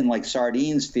packed in like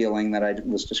sardines feeling that I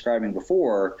was describing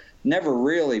before, never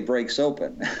really breaks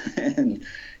open. And,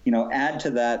 add to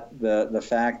that the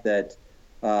fact that,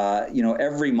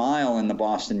 every mile in the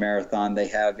Boston Marathon, they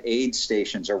have aid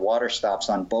stations or water stops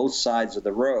on both sides of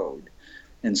the road.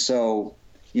 And so,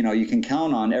 you can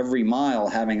count on every mile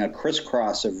having a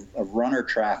crisscross of runner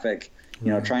traffic,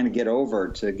 trying to get over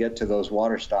to get to those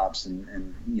water stops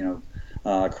and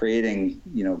creating,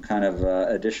 kind of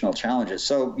additional challenges.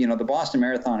 So, the Boston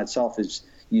Marathon itself is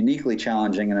uniquely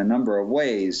challenging in a number of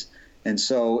ways. And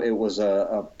so it was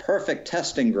a perfect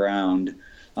testing ground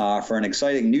for an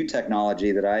exciting new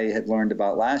technology that I had learned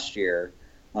about last year.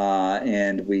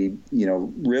 And we,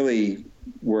 really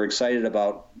were excited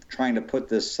about trying to put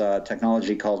this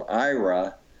technology called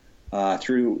Aira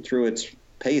through its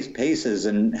paces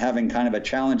and having kind of a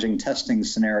challenging testing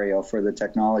scenario for the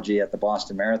technology at the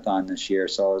Boston Marathon this year.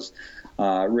 So I was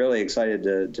really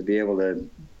excited to be able to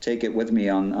take it with me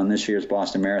on this year's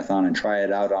Boston Marathon and try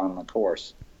it out on the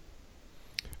course.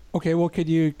 Okay, well, could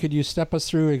you step us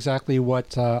through exactly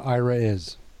what Aira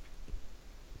is?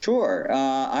 Sure.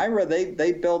 Aira,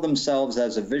 they bill themselves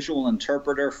as a visual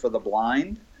interpreter for the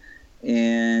blind.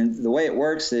 And the way it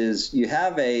works is you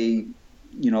have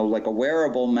like a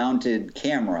wearable mounted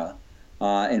camera.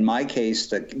 In my case,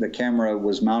 the camera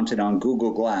was mounted on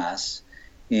Google Glass.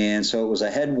 And so it was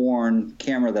a head-worn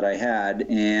camera that I had.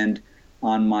 And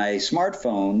on my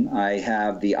smartphone, I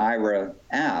have the Aira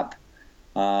app,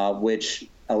 which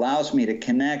allows me to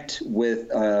connect with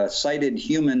a sighted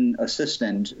human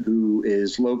assistant who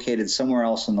is located somewhere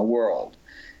else in the world.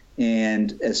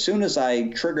 And as soon as I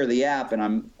trigger the app and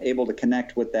I'm able to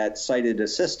connect with that sighted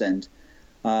assistant,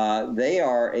 they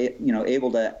are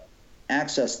able to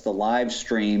access the live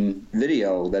stream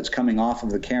video that's coming off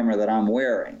of the camera that I'm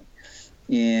wearing.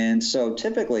 And so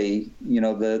typically,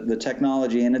 the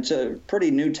technology, and it's a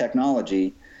pretty new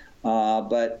technology,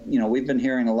 but we've been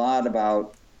hearing a lot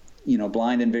about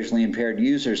blind and visually impaired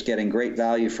users getting great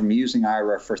value from using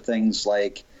Aira for things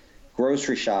like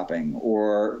grocery shopping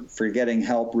or for getting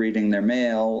help reading their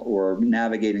mail or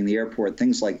navigating the airport,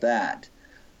 things like that.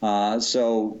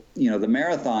 So, the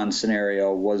marathon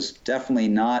scenario was definitely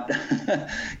not,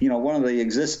 one of the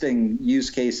existing use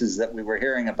cases that we were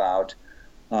hearing about.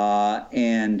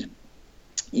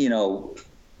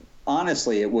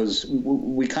 Honestly,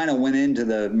 we kind of went into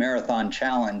the marathon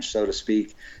challenge, so to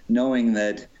speak, knowing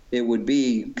that it would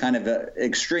be kind of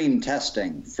extreme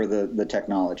testing for the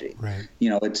technology. Right.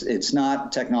 It's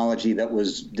not technology that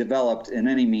was developed in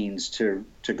any means to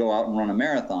go out and run a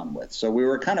marathon with. So we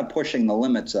were kind of pushing the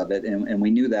limits of it, and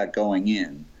we knew that going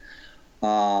in.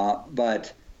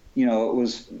 But it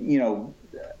was,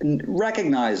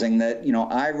 recognizing that,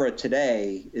 Aira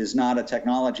today is not a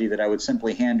technology that I would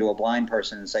simply hand to a blind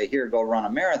person and say, here, go run a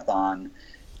marathon.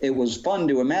 It was fun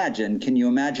to imagine. Can you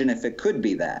imagine if it could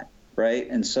be that? Right.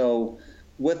 And so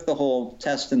with the whole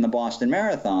test in the Boston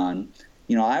Marathon,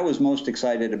 I was most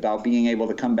excited about being able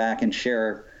to come back and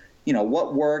share,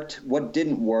 what worked, what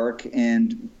didn't work,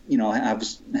 and,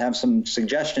 have some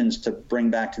suggestions to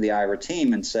bring back to the Aira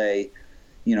team and say,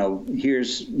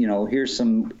 here's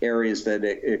some areas that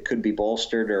it could be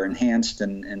bolstered or enhanced.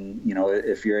 And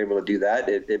if you're able to do that,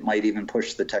 it might even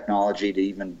push the technology to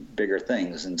even bigger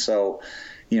things. And so,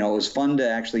 it was fun to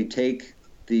actually take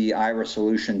the Aira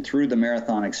solution through the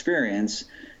marathon experience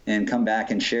and come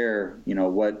back and share,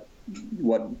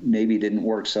 what maybe didn't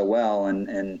work so well.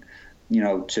 And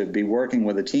to be working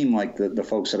with a team like the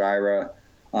folks at Aira,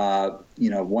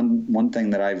 one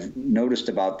thing that I've noticed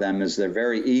about them is they're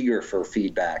very eager for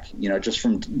feedback, just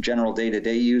from general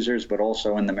day-to-day users, but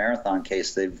also in the marathon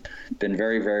case, they've been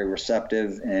very, very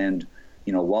receptive and,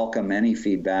 welcome any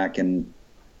feedback. And,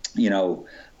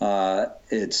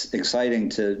 it's exciting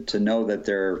to know that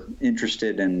they're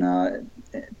interested in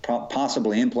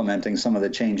possibly implementing some of the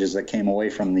changes that came away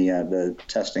from the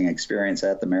testing experience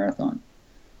at the marathon.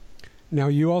 Now,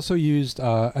 you also used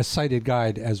a sighted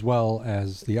guide as well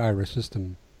as the Aira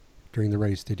system during the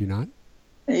race, did you not?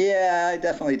 Yeah, I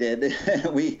definitely did.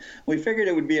 We figured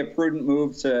it would be a prudent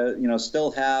move to,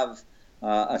 still have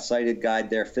a sighted guide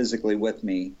there physically with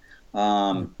me.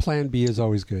 Plan B is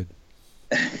always good.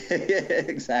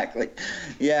 Exactly.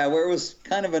 Yeah, where it was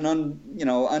kind of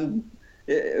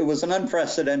it was an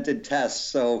unprecedented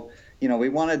test. So, we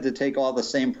wanted to take all the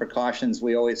same precautions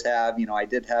we always have. I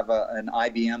did have an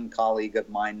IBM colleague of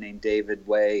mine named David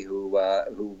Way who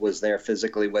was there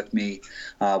physically with me.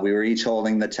 We were each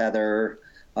holding the tether,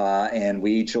 and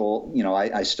we each,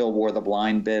 I still wore the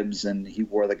blind bibs and he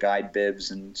wore the guide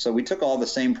bibs. And so we took all the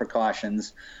same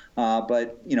precautions.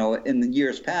 But, in the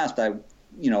years past, I,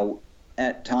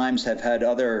 at times have had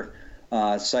other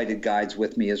sighted guides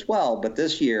with me as well. But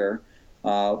this year,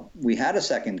 we had a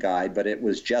second guide, but it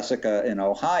was Jessica in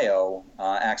Ohio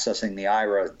accessing the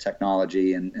Aira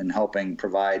technology and helping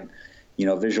provide,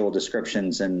 visual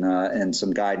descriptions and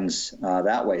some guidance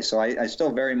that way. So I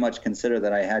still very much consider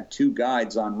that I had two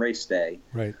guides on race day.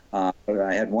 Right.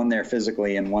 I had one there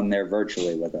physically and one there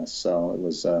virtually with us. So it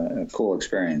was a cool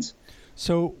experience.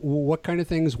 So what kind of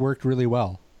things worked really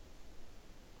well?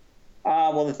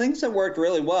 Well, the things that worked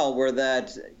really well were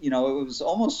that, it was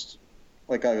almost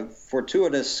like a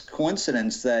fortuitous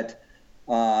coincidence that,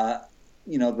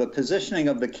 the positioning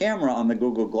of the camera on the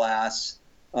Google Glass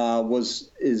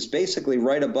is basically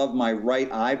right above my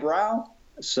right eyebrow.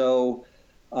 So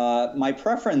my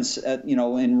preference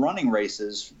in running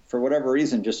races, for whatever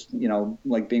reason, just,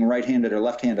 like being right-handed or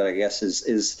left-handed, I guess,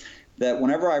 is that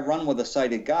whenever I run with a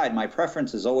sighted guide, my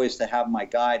preference is always to have my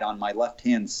guide on my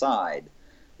left-hand side.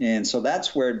 And so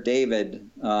that's where David,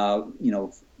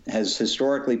 has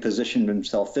historically positioned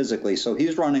himself physically. So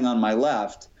he's running on my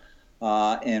left,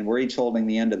 and we're each holding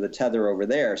the end of the tether over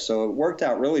there. So it worked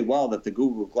out really well that the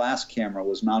Google Glass camera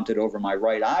was mounted over my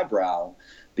right eyebrow,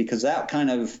 because that kind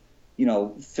of,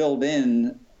 filled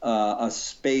in a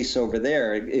space over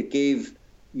there. It gave,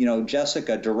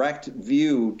 Jessica direct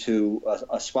view to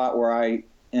a spot where I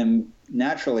am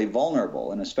naturally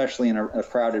vulnerable, and especially in a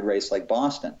crowded race like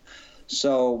Boston.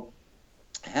 So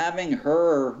having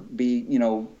her be,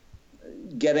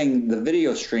 getting the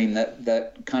video stream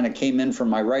that kind of came in from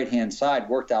my right-hand side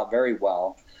worked out very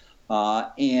well.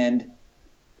 And,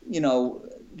 one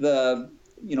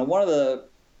of the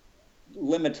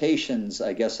limitations,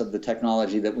 I guess, of the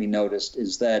technology that we noticed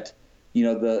is that,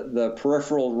 the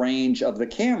peripheral range of the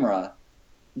camera,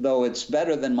 though it's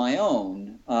better than my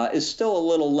own, is still a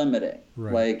little limiting.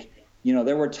 Right. Like,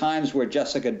 there were times where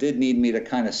Jessica did need me to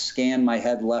kind of scan my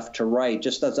head left to right,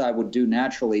 just as I would do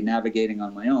naturally navigating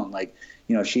on my own. Like,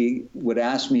 she would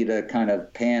ask me to kind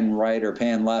of pan right or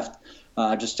pan left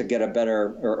just to get a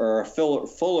better or a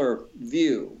fuller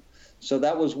view. So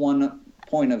that was one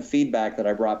point of feedback that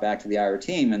I brought back to the Aira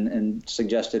team and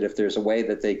suggested if there's a way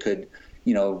that they could,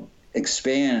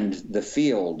 expand the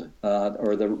field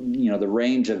or the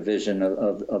range of vision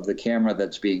of the camera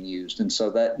that's being used. And so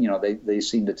that, they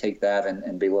seem to take that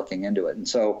and be looking into it. And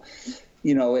so,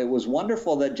 it was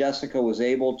wonderful that Jessica was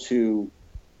able to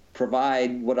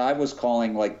provide what I was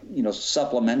calling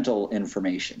supplemental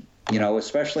information,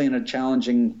 especially in a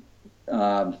challenging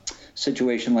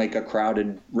situation like a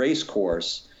crowded race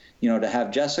course, to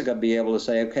have Jessica be able to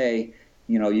say, okay,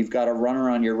 you've got a runner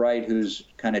on your right who's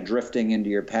kind of drifting into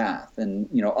your path. And,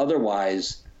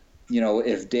 otherwise,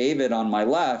 if David on my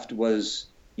left was,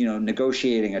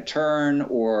 negotiating a turn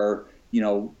or,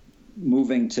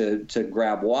 moving to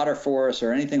grab water for us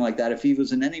or anything like that, if he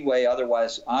was in any way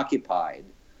otherwise occupied,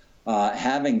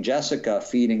 having Jessica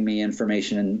feeding me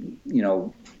information,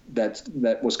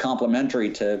 that was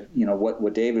complementary to,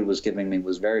 what David was giving me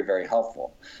was very, very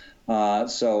helpful.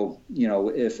 So,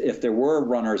 if there were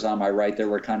runners on my right that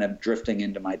were kind of drifting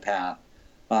into my path,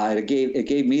 it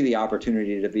gave me the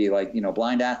opportunity to be like,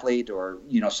 blind athlete or,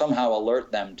 somehow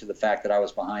alert them to the fact that I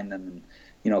was behind them. And,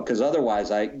 because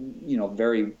otherwise I,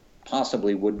 very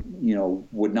possibly would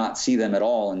not see them at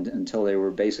all until they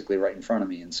were basically right in front of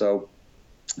me. And so,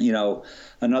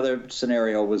 another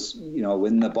scenario was,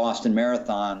 in the Boston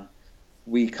Marathon,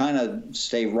 we kind of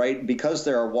stay right because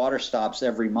there are water stops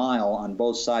every mile on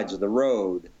both sides of the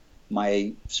road.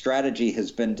 My strategy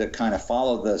has been to kind of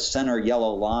follow the center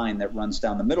yellow line that runs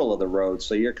down the middle of the road.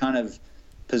 So you're kind of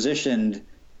positioned,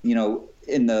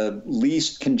 in the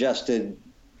least congested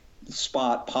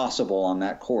spot possible on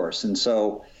that course. And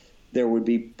so there would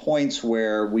be points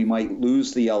where we might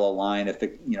lose the yellow line if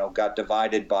it, got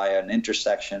divided by an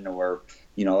intersection or,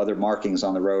 other markings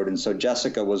on the road. And so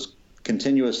Jessica was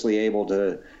continuously able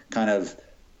to kind of,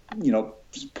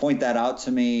 point that out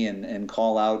to me and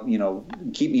call out,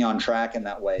 keep me on track in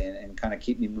that way and kind of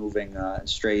keep me moving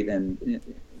straight and,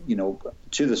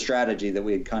 to the strategy that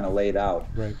we had kind of laid out.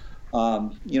 Right.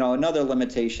 Another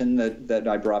limitation that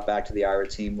I brought back to the Aira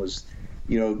team was,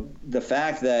 the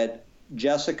fact that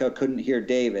Jessica couldn't hear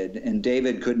David and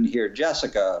David couldn't hear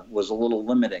Jessica was a little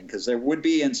limiting because there would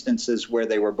be instances where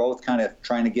they were both kind of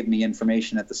trying to give me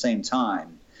information at the same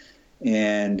time.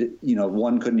 And,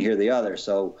 one couldn't hear the other.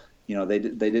 So, they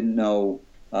didn't know.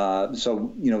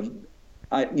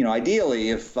 Ideally,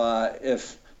 if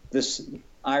this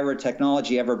Aira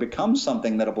technology ever becomes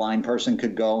something that a blind person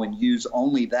could go and use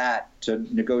only that to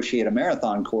negotiate a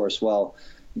marathon course, well,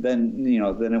 then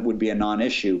it would be a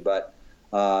non-issue. But,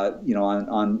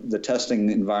 on the testing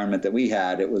environment that we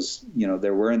had, it was,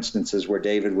 there were instances where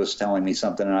David was telling me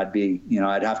something and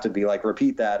I'd have to be like,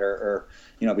 repeat that or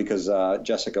because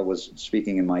Jessica was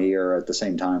speaking in my ear at the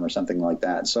same time or something like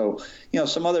that. So,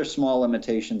 some other small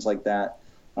limitations like that.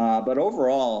 But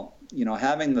overall,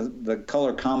 having the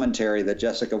color commentary that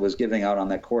Jessica was giving out on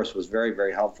that course was very,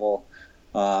 very helpful.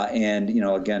 And,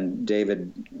 again,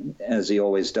 David, as he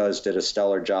always does, did a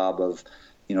stellar job of,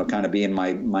 kind of being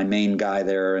my main guy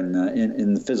there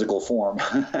in the physical form.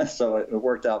 So it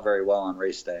worked out very well on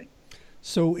race day.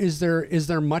 So is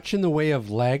there much in the way of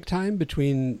lag time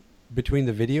between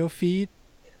the video feed?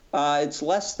 It's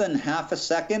less than half a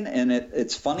second, and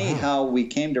it's funny how we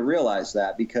came to realize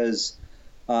that, because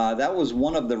that was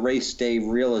one of the race day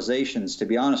realizations, to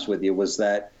be honest with you, was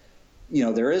that,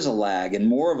 there is a lag, and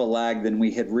more of a lag than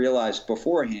we had realized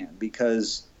beforehand,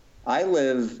 because I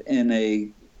live in a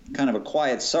kind of a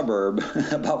quiet suburb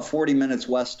about 40 minutes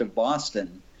west of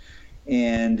Boston.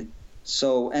 And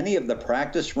so any of the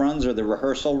practice runs or the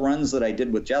rehearsal runs that I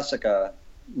did with Jessica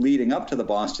leading up to the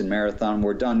Boston Marathon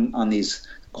were done on these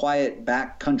quiet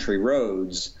backcountry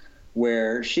roads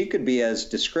where she could be as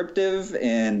descriptive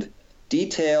and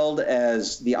detailed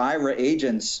as the IRA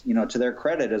agents, to their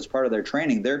credit, as part of their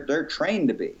training, they're trained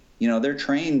to be. They're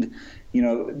trained,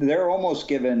 they're almost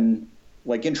given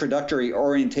like introductory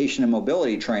orientation and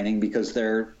mobility training, because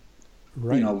they're,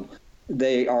 right.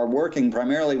 They are working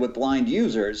primarily with blind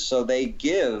users, so they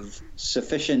give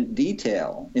sufficient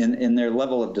detail in their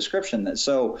level of description.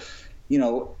 So,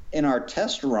 in our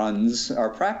test runs, our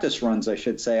practice runs, I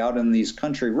should say, out in these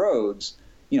country roads,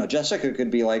 Jessica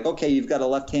could be like, okay, you've got a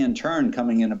left-hand turn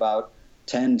coming in about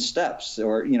 10 steps,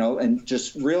 or, and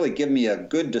just really give me a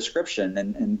good description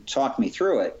and talk me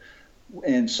through it.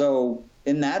 And so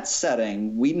in that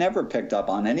setting, we never picked up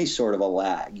on any sort of a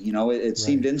lag. It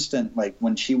seemed instant. Like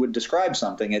when she would describe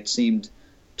something, it seemed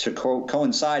to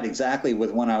coincide exactly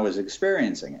with when I was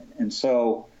experiencing it. And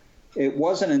so it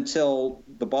wasn't until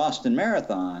the Boston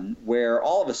Marathon where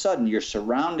all of a sudden you're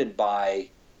surrounded by,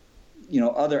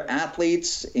 other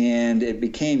athletes, and it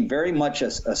became very much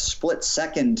a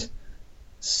split-second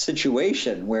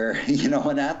situation where,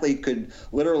 an athlete could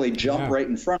literally jump right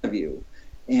in front of you.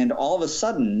 And all of a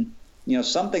sudden,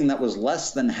 something that was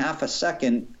less than half a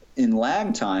second in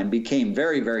lag time became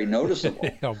very, very noticeable.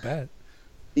 I'll bet.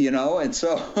 And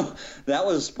so that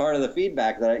was part of the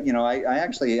feedback that, I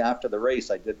actually, after the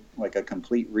race, I did like a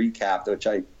complete recap, which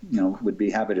I, would be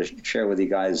happy to share with you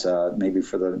guys, maybe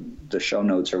for the show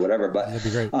notes or whatever. But, that'd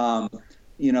be great.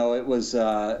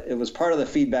 It was part of the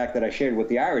feedback that I shared with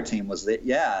the IRA team was that,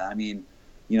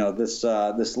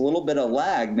 this little bit of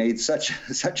lag made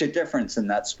such a difference in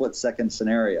that split-second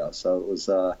scenario. So it was,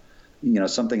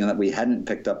 something that we hadn't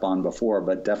picked up on before,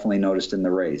 but definitely noticed in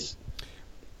the race.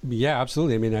 Yeah,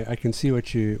 absolutely. I mean, I can see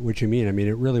what you mean. I mean,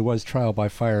 it really was trial by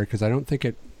fire, because I don't think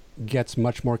it gets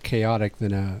much more chaotic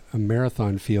than a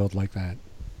marathon field like that.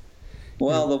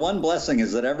 Well, the one blessing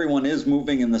is that everyone is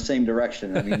moving in the same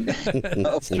direction. I mean,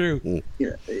 that's true.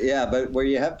 Yeah, but where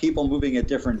you have people moving at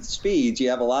different speeds, you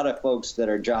have a lot of folks that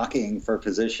are jockeying for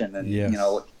position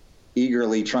and,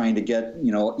 eagerly trying to get,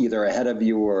 either ahead of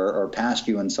you or past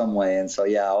you in some way. And so,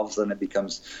 all of a sudden it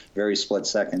becomes very split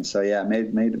second. So,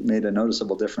 made a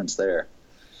noticeable difference there.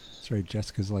 That's right.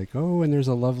 Jessica's like, oh, and there's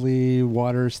a lovely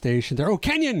water station there. Oh,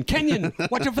 Kenyon!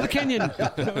 Watch out for the Kenyon!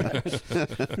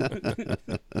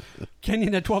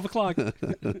 Kenyon at 12 o'clock.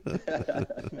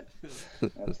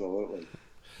 Absolutely.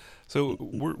 So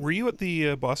were you at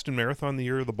the Boston Marathon the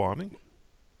year of the bombing?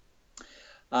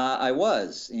 I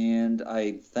was, and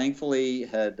I thankfully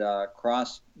had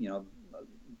crossed,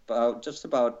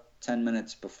 about 10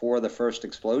 minutes before the first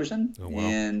explosion. Oh, wow.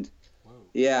 And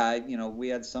we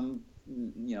had some,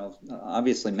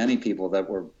 obviously many people that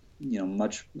were,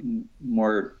 much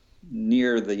more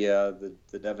near the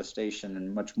devastation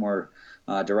and much more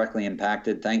directly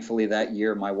impacted. Thankfully, that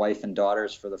year, my wife and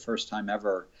daughters, for the first time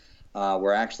ever,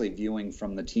 were actually viewing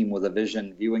from the Team with a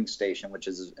Vision viewing station, which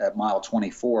is at mile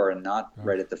 24 and not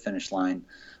right at the finish line,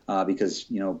 because,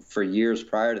 for years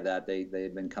prior to that, they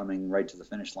had been coming right to the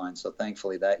finish line. So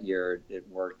thankfully that year it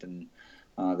worked, and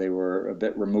they were a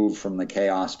bit removed from the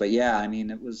chaos. But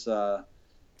it was,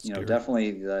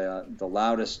 definitely the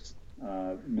loudest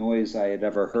noise I had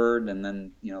ever heard. And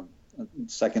then,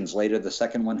 seconds later, the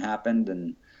second one happened,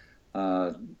 and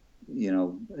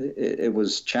it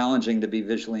was challenging to be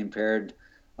visually impaired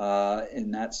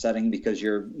in that setting, because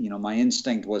my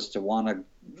instinct was to want to,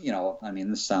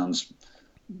 this sounds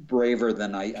braver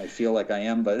than I feel like I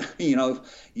am, but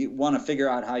you want to figure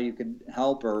out how you can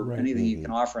help or anything you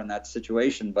can offer in that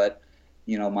situation. But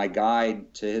my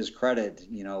guide, to his credit,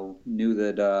 knew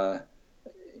that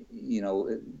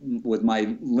with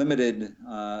my limited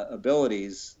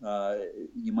abilities,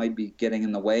 you might be getting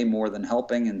in the way more than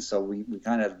helping, and so we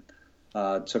kind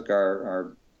of took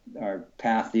our our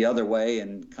path the other way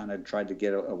and kind of tried to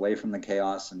get away from the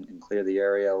chaos and clear the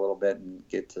area a little bit and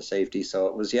get to safety. So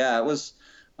it was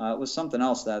something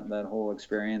else, that whole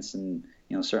experience, and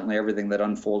certainly everything that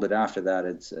unfolded after that.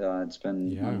 It's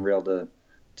been unreal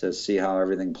to see how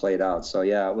everything played out. So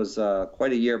yeah, it was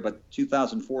quite a year. But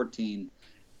 2014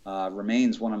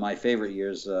 remains one of my favorite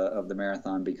years of the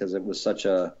marathon, because it was such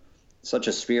a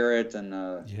spirit and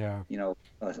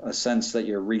a sense that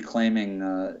you're reclaiming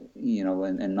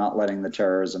and not letting the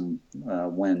terrorism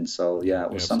win. So yeah,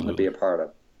 it was something to be a part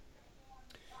of.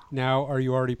 Now, are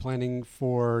you already planning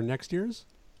for next year's?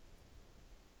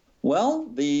 Well,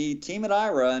 the team at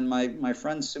IRA and my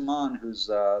friend Suman, who's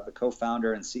the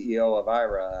co-founder and CEO of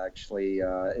IRA, actually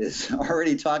is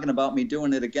already talking about me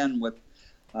doing it again with,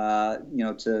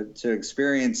 to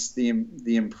experience the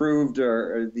improved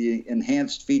or the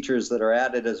enhanced features that are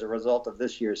added as a result of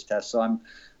this year's test. So I'm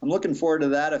looking forward to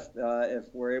that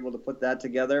if we're able to put that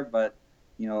together. But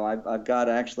I've got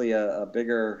actually a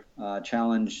bigger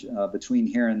challenge between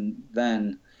here and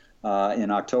then. In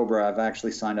October, I've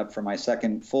actually signed up for my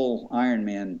second full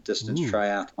Ironman distance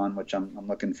triathlon, which I'm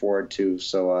looking forward to.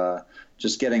 So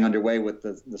just getting underway with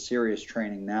the serious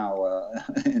training now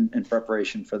in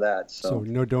preparation for that. So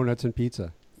no donuts and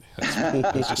pizza.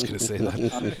 I was just going to say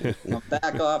that. I'm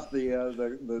back off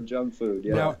the junk food.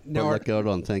 Yeah. Now let go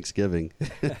on Thanksgiving.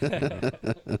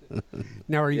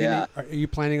 Now, are you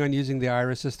planning on using the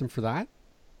IRA system for that?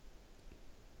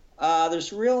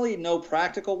 There's really no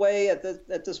practical way at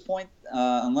this point,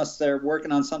 unless they're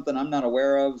working on something I'm not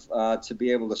aware of, to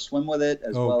be able to swim with it,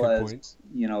 as well as point.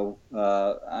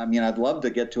 I'd love to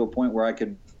get to a point where I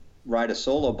could ride a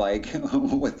solo bike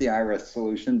with the IRA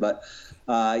solution, but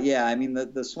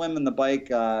the swim and the bike,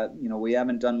 we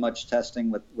haven't done much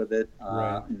testing with it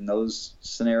in those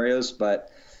scenarios, but.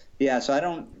 Yeah, so I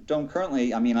don't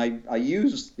currently. I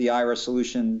use the IRA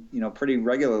solution, pretty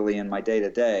regularly in my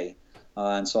day-to-day.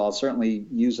 And so I'll certainly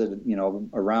use it,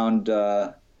 around,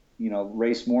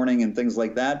 race morning and things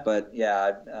like that. But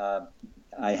yeah,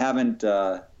 I haven't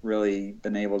really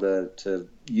been able to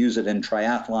use it in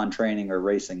triathlon training or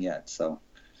racing yet. So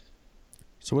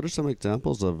what are some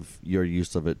examples of your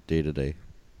use of it day to day?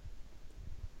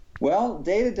 Well,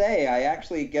 day to day, I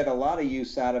actually get a lot of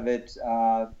use out of it,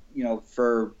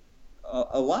 for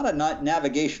a lot of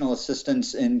navigational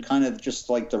assistance in kind of just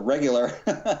like the regular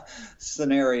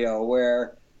scenario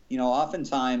where,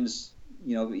 oftentimes,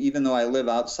 even though I live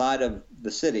outside of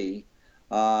the city,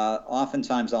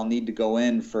 oftentimes I'll need to go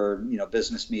in for,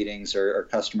 business meetings or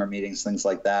customer meetings, things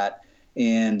like that.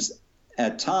 And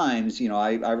at times,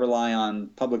 I rely on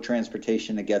public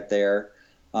transportation to get there.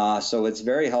 So it's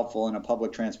very helpful in a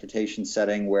public transportation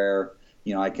setting where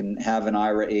I can have an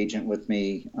IRA agent with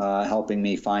me, helping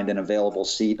me find an available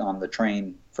seat on the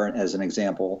train, as an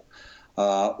example.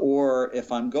 Or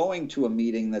if I'm going to a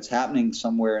meeting that's happening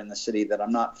somewhere in the city that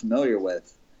I'm not familiar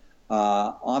with,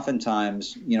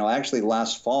 oftentimes, actually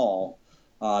last fall,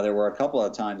 there were a couple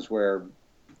of times where,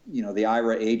 the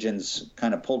IRA agents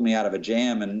kind of pulled me out of a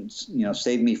jam and,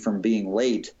 saved me from being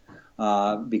late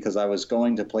because I was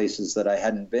going to places that I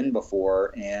hadn't been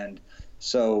before. And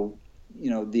so,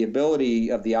 the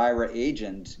ability of the IRA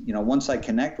agent, once I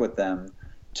connect with them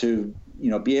to,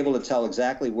 be able to tell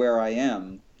exactly where I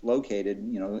am located,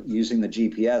 using the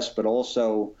GPS, but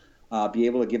also be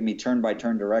able to give me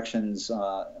turn-by-turn directions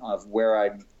of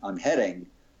where I'm heading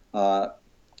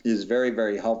is very,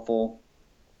 very helpful.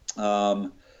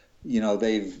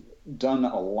 They've done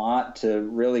a lot to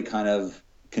really kind of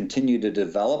continue to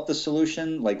develop the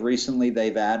solution. Like recently,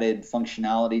 they've added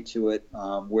functionality to it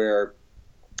where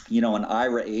an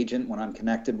IRA agent, when I'm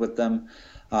connected with them,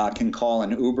 can call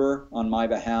an Uber on my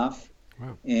behalf.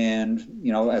 Wow. And,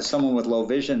 as someone with low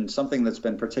vision, something that's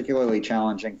been particularly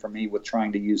challenging for me with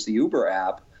trying to use the Uber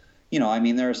app,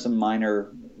 there are some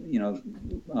minor,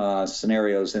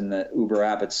 scenarios in the Uber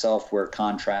app itself where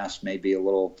contrast may be a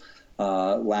little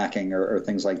lacking or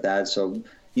things like that. So,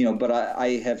 but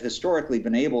I have historically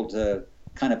been able to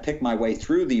kind of pick my way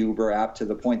through the Uber app to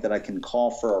the point that I can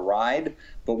call for a ride.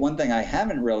 But one thing I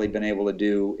haven't really been able to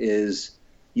do is,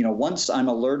 once I'm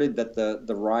alerted that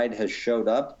the ride has showed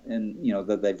up and,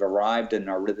 that they've arrived and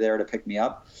are there to pick me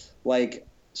up, like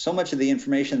so much of the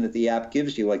information that the app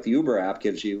gives you, like the Uber app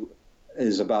gives you,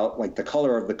 is about like the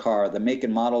color of the car, the make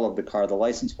and model of the car, the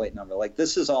license plate number. Like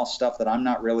this is all stuff that I'm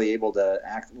not really able to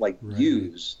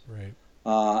use. Right.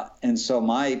 And so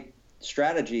my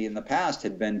strategy in the past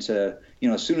had been to,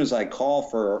 as soon as I call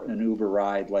for an Uber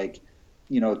ride,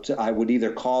 I would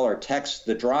either call or text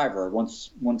the driver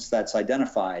once that's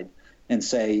identified and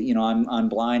say, I'm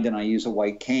blind and I use a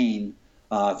white cane.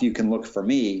 if you can look for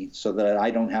me so that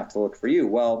I don't have to look for you.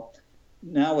 Well,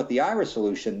 now with the Aira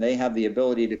solution, they have the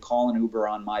ability to call an Uber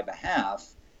on my behalf.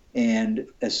 And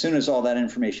as soon as all that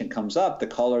information comes up, the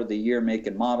color, the year, make,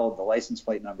 and model, the license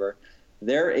plate number,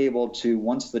 they're able to,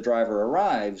 once the driver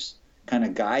arrives, kind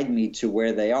of guide me to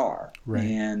where they are. Right.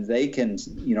 And they can,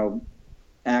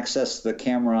 access the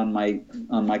camera on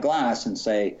my glass and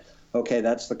say, okay,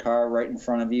 that's the car right in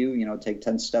front of you, take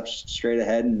 10 steps straight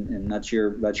ahead and that's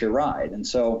your ride. And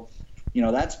so,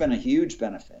 that's been a huge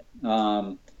benefit.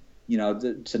 To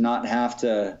not have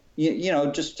to,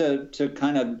 just to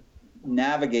kind of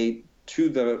navigate to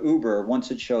the Uber once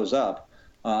it shows up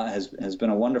has been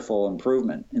a wonderful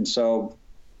improvement. And so,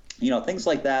 things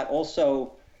like that.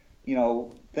 Also,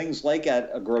 things like at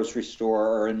a grocery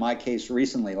store, or in my case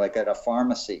recently, like at a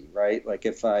pharmacy, right? Like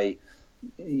if I,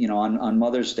 on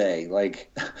Mother's Day, I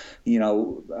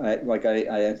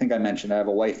think I mentioned I have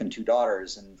a wife and 2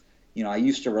 daughters, and I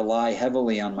used to rely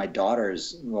heavily on my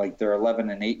daughters, like they're 11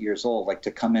 and 8 years old, like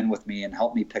to come in with me and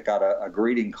help me pick out a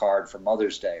greeting card for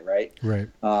Mother's Day, right? Right.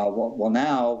 Well,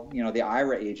 now, the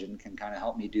Aira agent can kind of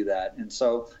help me do that. And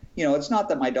so, it's not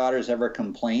that my daughters ever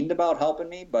complained about helping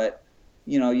me, but,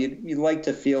 you'd like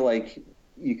to feel like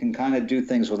you can kind of do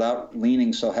things without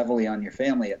leaning so heavily on your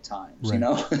family at times,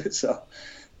 right. So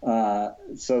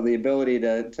the ability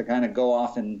to kind of go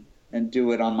off and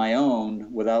do it on my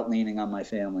own without leaning on my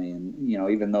family. And,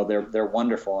 even though they're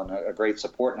wonderful and a great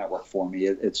support network for me,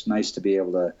 it's nice to be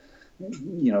able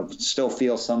to, still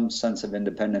feel some sense of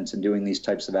independence in doing these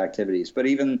types of activities. But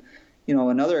even,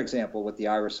 another example with the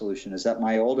Aira solution is that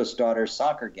my oldest daughter's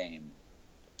soccer game,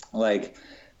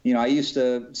 I used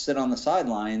to sit on the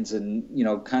sidelines and,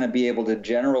 kind of be able to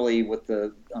generally, with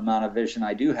the amount of vision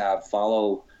I do have,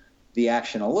 follow the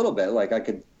action a little bit. Like I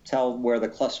could tell where the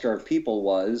cluster of people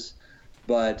was,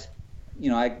 but,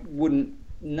 I wouldn't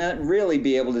not really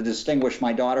be able to distinguish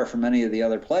my daughter from any of the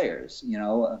other players,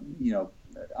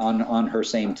 on her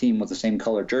same team with the same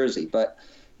color jersey. But,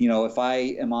 if I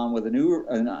am on with an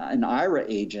Aira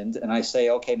agent and I say,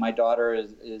 okay, my daughter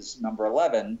is number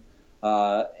 11,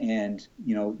 and,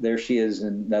 there she is,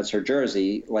 and that's her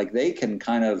jersey, like they can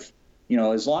kind of,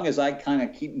 as long as I kind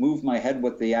of move my head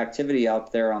with the activity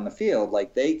out there on the field,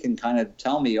 like they can kind of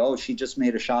tell me, oh, she just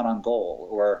made a shot on goal,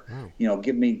 or,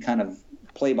 give me kind of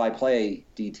play-by-play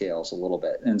details a little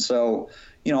bit. And so,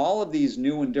 all of these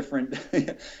new and different,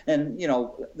 and,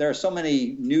 there are so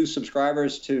many new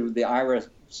subscribers to the Aira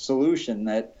solution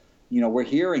that, we're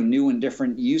hearing new and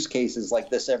different use cases like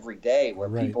this every day where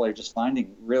right. people are just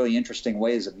finding really interesting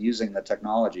ways of using the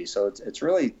technology. So it's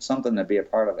really something to be a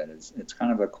part of it. It's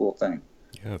kind of a cool thing.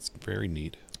 Yeah, it's very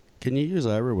neat. Can you use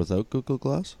Aira without Google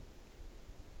Glass?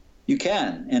 You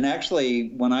can. And actually,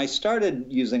 when I started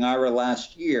using Aira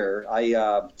last year,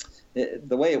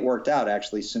 the way it worked out,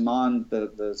 actually, Suman,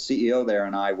 the CEO there,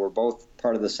 and I were both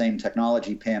part of the same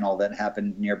technology panel that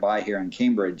happened nearby here in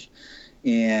Cambridge.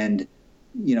 And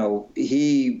we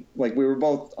were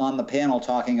both on the panel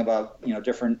talking about,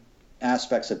 different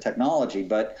aspects of technology.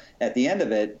 But at the end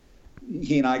of it,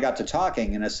 he and I got to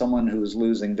talking. And as someone who was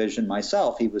losing vision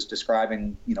myself, he was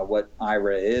describing, what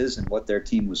Aira is and what their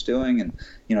team was doing.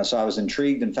 And, so I was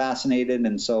intrigued and fascinated.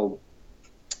 And so,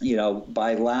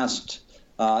 by last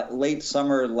late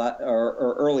summer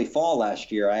or early fall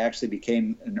last year, I actually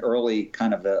became an early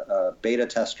kind of a beta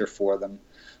tester for them.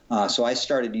 So I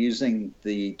started using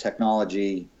the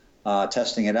technology,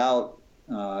 testing it out,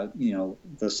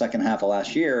 the second half of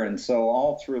last year. And so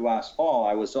all through last fall,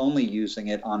 I was only using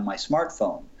it on my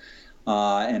smartphone.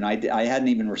 And I hadn't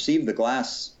even received the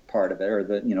glass part of it, or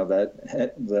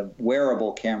the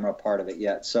wearable camera part of it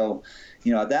yet. So,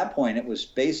 at that point, it was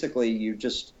basically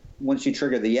once you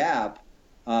trigger the app,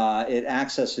 it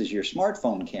accesses your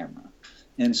smartphone camera.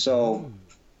 And so...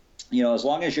 as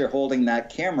long as you're holding that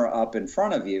camera up in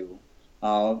front of you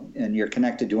and you're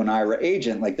connected to an Aira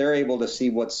agent, like they're able to see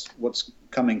what's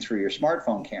coming through your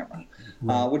smartphone camera,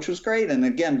 right. Which was great. And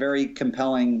again, very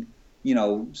compelling,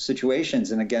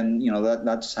 situations. And again,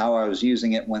 that's how I was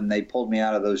using it when they pulled me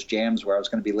out of those jams where I was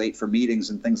going to be late for meetings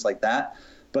and things like that.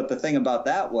 But the thing about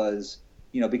that was,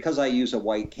 because I use a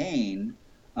white cane,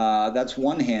 that's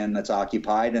one hand that's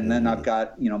occupied, and then I've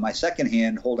got my second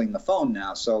hand holding the phone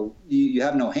now, so you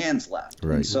have no hands left.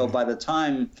 Right. And so by the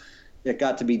time it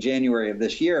got to be January of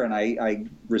this year, and I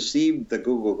received the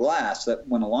Google Glass that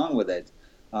went along with it,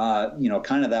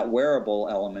 kind of that wearable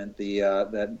element,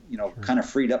 that kind of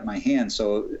freed up my hand,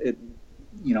 so it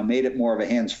made it more of a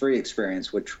hands-free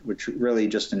experience, which really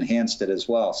just enhanced it as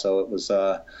well. So it was.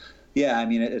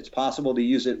 It's possible to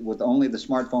use it with only the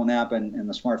smartphone app and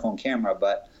the smartphone camera,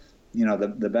 but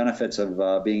the benefits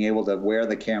of being able to wear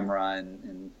the camera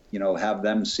and have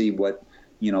them see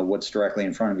what's directly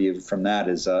in front of you from that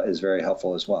is very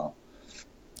helpful as well.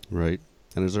 Right.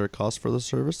 And is there a cost for the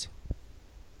service?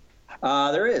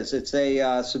 There is. It's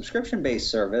a subscription-based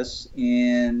service,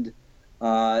 and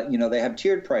they have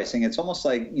tiered pricing. It's almost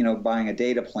like buying a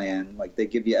data plan. Like they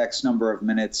give you X number of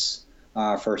minutes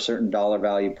for a certain dollar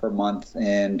value per month,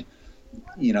 and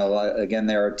again,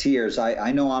 there are tiers.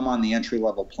 I know I'm on the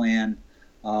entry-level plan,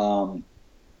 and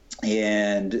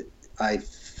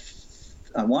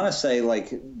I want to say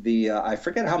I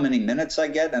forget how many minutes I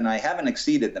get, and I haven't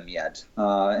exceeded them yet,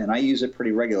 and I use it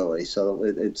pretty regularly, so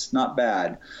it's not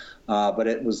bad. But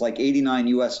it was like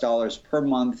 $89 per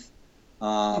month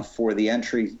for the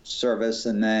entry service,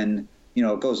 and then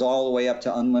it goes all the way up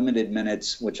to unlimited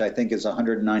minutes, which I think is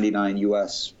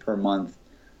 $199 per month,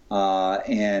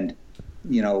 and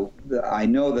I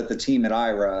know that the team at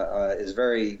Aira is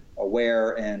very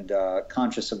aware and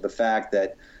conscious of the fact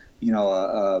that,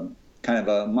 kind of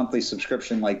a monthly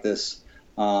subscription like this,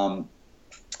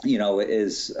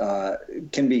 is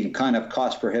can be kind of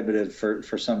cost prohibitive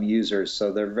for some users.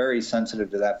 So they're very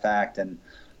sensitive to that fact. And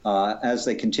as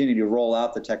they continue to roll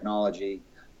out the technology,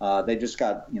 they just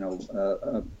got,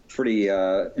 a pretty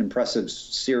impressive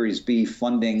Series B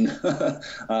funding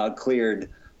cleared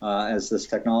as this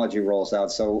technology rolls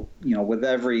out. So, with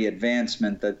every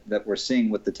advancement that we're seeing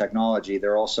with the technology,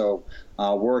 they're also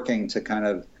working to kind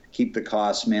of keep the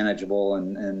costs manageable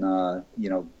and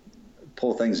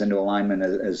pull things into alignment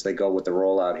as they go with the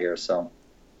rollout here. So,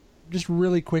 just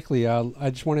really quickly,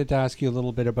 I just wanted to ask you a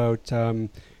little bit about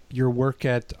your work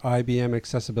at IBM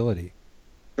Accessibility.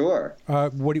 Sure.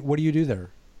 What do you do there?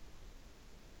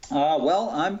 Well,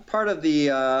 I'm part of the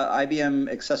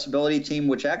IBM Accessibility team,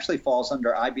 which actually falls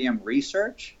under IBM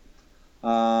Research.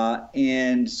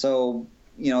 And so,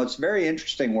 it's very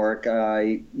interesting work.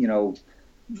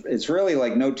 It's really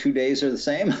like no 2 days are the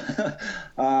same.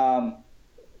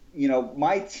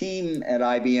 My team at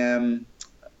IBM,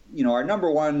 our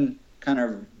number one kind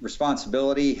of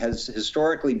responsibility has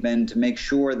historically been to make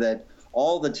sure that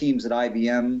all the teams at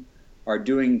IBM are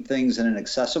doing things in an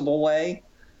accessible way.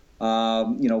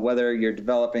 Whether you're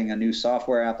developing a new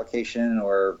software application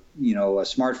or, a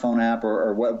smartphone app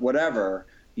or whatever,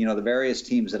 the various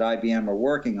teams that IBM are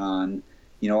working on,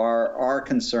 our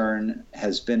concern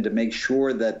has been to make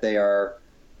sure that they are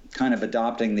kind of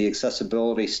adopting the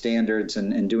accessibility standards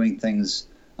and doing things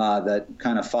that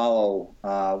kind of follow,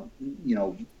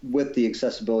 with the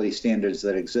accessibility standards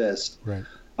that exist. Right.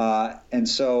 And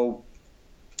so,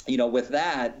 with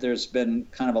that, there's been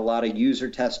kind of a lot of user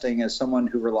testing. As someone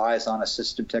who relies on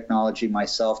assistive technology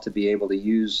myself to be able to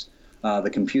use the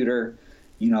computer,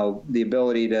 the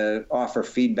ability to offer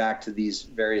feedback to these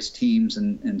various teams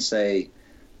and say,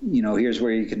 here's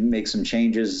where you can make some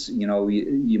changes.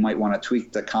 You might want to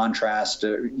tweak the contrast,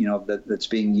 that's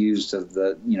being used of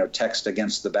the, text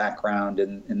against the background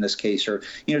in this case, or,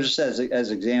 just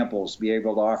as examples, be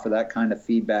able to offer that kind of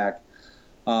feedback.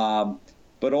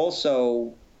 But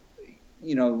also,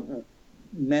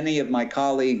 many of my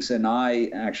colleagues and I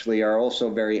actually are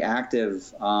also very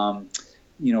active,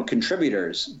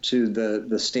 contributors to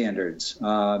the standards. There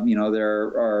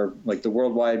are like the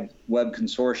World Wide Web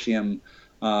Consortium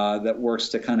that works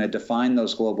to kind of define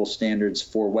those global standards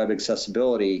for web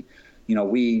accessibility.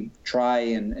 We try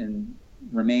and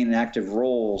remain in active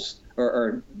roles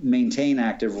or maintain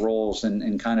active roles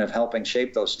in kind of helping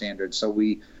shape those standards. So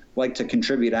we like to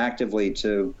contribute actively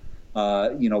to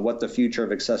what the future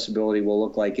of accessibility will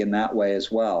look like in that way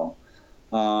as well.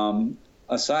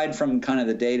 Aside from kind of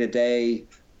the day-to-day,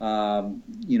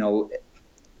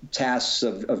 tasks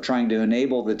of trying to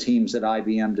enable the teams at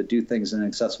IBM to do things in an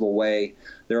accessible way,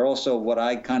 there are also what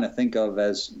I kind of think of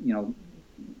as,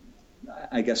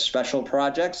 I guess, special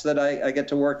projects that I get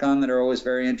to work on that are always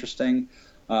very interesting.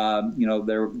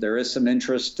 There is some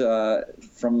interest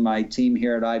from my team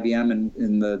here at IBM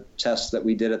in the tests that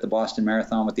we did at the Boston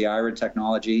Marathon with the Aira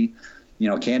technology.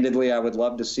 Candidly, I would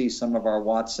love to see some of our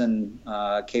Watson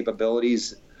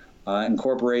capabilities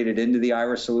incorporated into the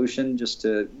Aira solution, just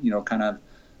to kind of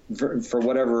for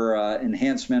whatever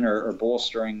enhancement or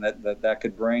bolstering that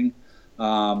could bring.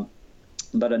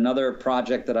 But another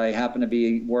project that I happen to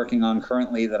be working on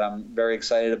currently that I'm very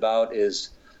excited about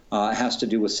is has to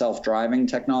do with self-driving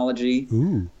technology.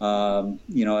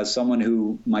 As someone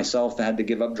who myself had to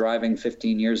give up driving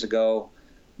 15 years ago,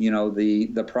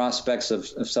 the prospects of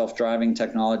self-driving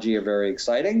technology are very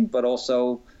exciting, but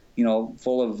also,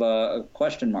 full of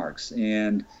question marks.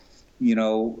 And,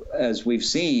 as we've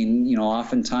seen,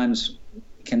 oftentimes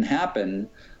can happen.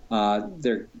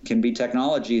 There can be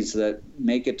technologies that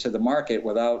make it to the market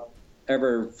without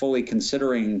ever fully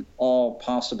considering all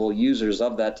possible users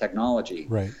of that technology.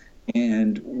 Right.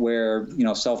 And where,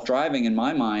 self-driving, in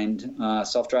my mind,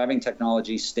 self-driving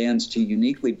technology stands to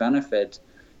uniquely benefit,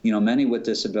 many with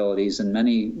disabilities and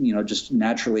many, just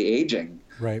naturally aging.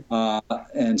 Right.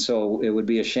 And so it would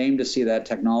be a shame to see that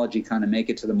technology kind of make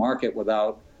it to the market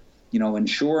without,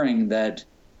 ensuring that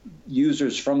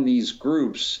users from these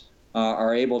groups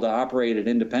are able to operate it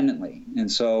independently.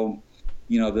 And so,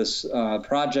 this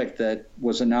project that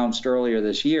was announced earlier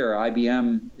this year,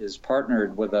 IBM is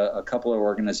partnered with a couple of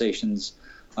organizations.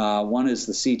 One is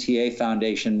the CTA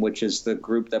Foundation, which is the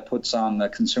group that puts on the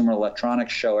Consumer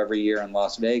Electronics Show every year in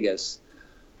Las Vegas.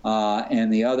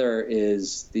 And the other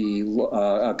is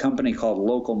a company called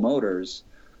Local Motors.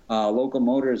 Local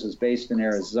Motors is based in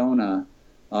Arizona,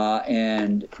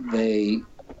 and they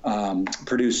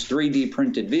produce 3D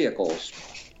printed vehicles.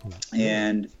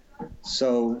 And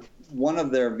so one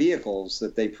of their vehicles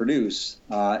that they produce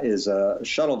is a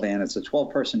shuttle van. It's a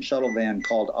 12-person shuttle van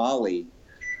called Ollie.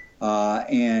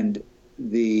 And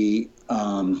the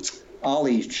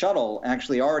Ollie shuttle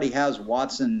actually already has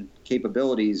Watson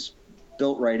capabilities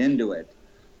built right into it.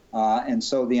 And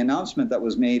so the announcement that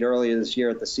was made earlier this year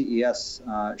at the CES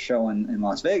show in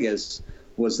Las Vegas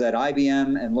was that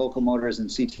IBM and Local Motors and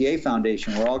CTA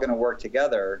Foundation were all going to work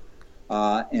together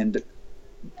and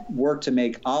work to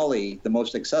make Ollie the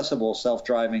most accessible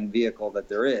self-driving vehicle that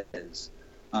there is,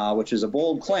 which is a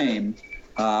bold claim,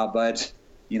 but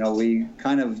we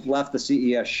kind of left the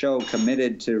CES show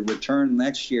committed to return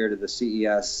next year to the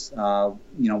CES,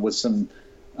 with some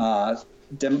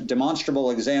demonstrable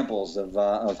examples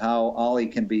of how Ollie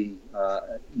can be,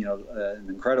 an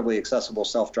incredibly accessible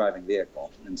self-driving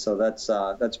vehicle. And so that's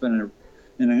been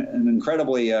an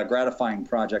incredibly gratifying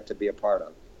project to be a part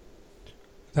of.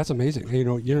 That's amazing.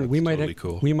 That's we might totally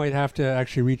cool. We might have to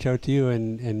actually reach out to you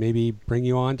and maybe bring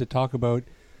you on to talk about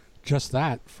just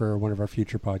that for one of our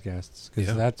future podcasts,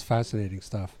 because that's fascinating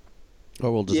stuff.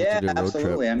 Or we'll just have to do a road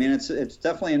absolutely. trip. I mean, it's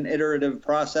definitely an iterative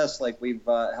process. Like we've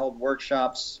held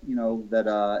workshops,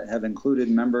 that have included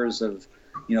members of,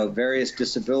 various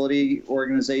disability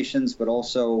organizations, but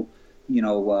also,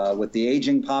 with the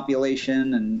aging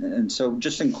population, and so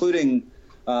just including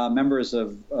members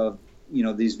of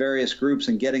these various groups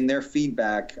and getting their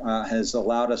feedback has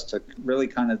allowed us to really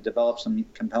kind of develop some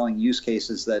compelling use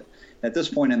cases that at this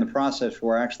point in the process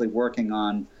we're actually working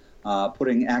on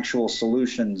putting actual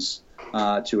solutions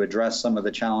to address some of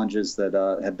the challenges that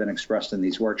have been expressed in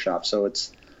these workshops. So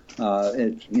it's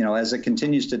as it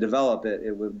continues to develop,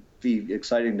 it would be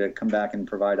exciting to come back and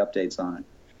provide updates on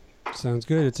it. Sounds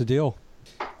good. It's a deal.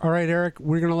 All right, Eric,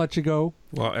 we're going to let you go.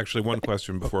 Well, actually, one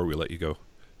question before we let you go.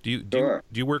 Do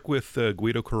you work with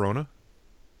Guido Corona?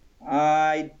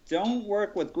 I don't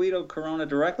work with Guido Corona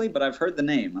directly, but I've heard the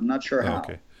name. I'm not sure how.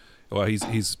 Okay. Well,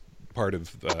 he's part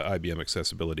of IBM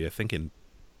Accessibility, I think, in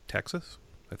Texas.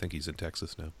 I think he's in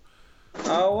Texas now.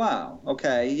 Oh, wow.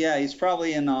 Okay. Yeah, he's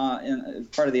probably in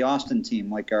part of the Austin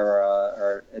team, like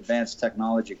our advanced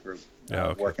technology group,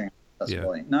 working on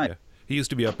accessibility. Nice. Yeah. He used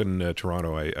to be up in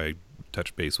Toronto. I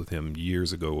touched base with him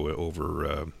years ago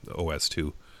over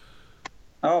OS2.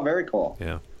 Oh, very cool.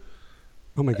 Yeah.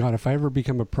 Oh my God! If I ever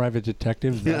become a private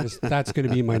detective, that's going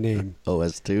to be my name.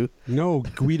 OS2? No,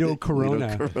 Guido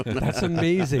Corona. That's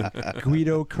amazing.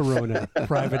 Guido Corona,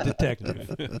 private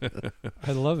detective.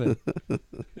 I love it.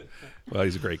 Well,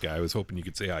 he's a great guy. I was hoping you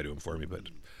could say hi to him for me, but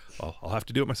I'll have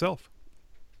to do it myself.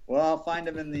 Well, I'll find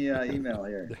him in the email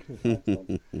here.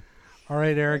 All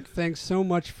right, Eric. Thanks so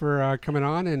much for coming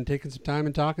on and taking some time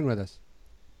and talking with us.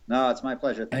 No, it's my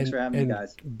pleasure. Thanks for having me,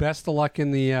 guys. Best of luck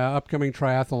in the upcoming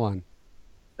triathlon.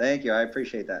 Thank you. I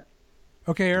appreciate that.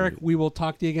 Okay, Eric, we will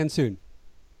talk to you again soon.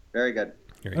 Very good.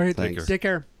 All right, thanks. Take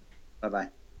care. Bye-bye.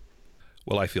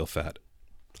 Well, I feel fat.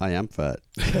 I am fat.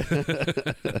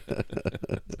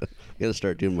 Gotta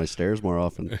start doing my stairs more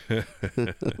often.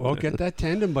 Well, get that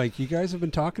tandem bike. You guys have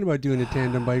been talking about doing a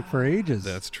tandem bike for ages.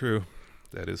 That's true.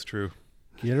 That is true.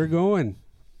 Get her going.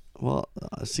 Well,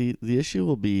 see, the issue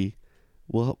will be,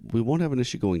 well, we won't have an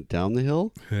issue going down the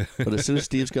hill, but as soon as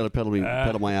Steve's got to pedal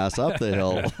my ass up the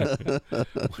hill.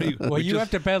 You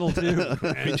have to pedal too.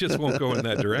 We just won't go in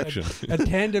that direction. A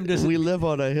tandem doesn't. We live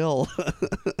on a hill.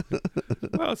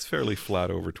 Well, it's fairly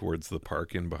flat over towards the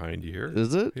park in behind you here.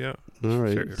 Is it? Yeah. All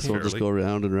right. So we'll just go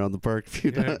around and around the park a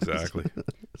few times. Exactly.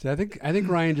 See, I think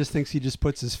Ryan just thinks he just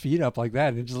puts his feet up like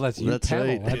that and just lets you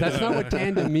pedal. Right. That's not what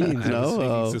tandem means. I have a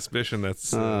sneaking suspicion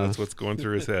that's what's going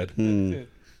through his head.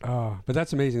 But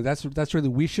that's amazing. That's really,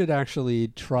 we should actually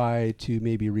try to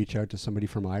maybe reach out to somebody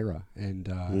from IRA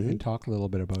and talk a little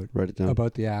bit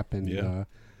about the app and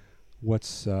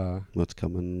what's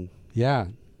coming. Yeah,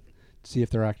 see if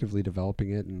they're actively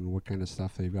developing it and what kind of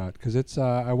stuff they've got. Because it's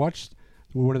I watched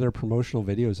one of their promotional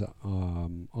videos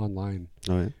online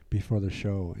before the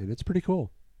show, and it's pretty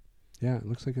cool. Yeah, it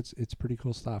looks like it's pretty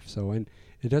cool stuff. So, and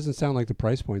it doesn't sound like the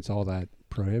price point's all that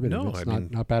prohibitive. No, it's I mean,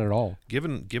 not bad at all.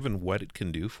 Given what it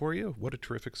can do for you, what a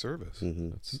terrific service.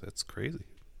 That's crazy.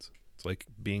 It's like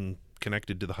being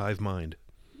connected to the hive mind.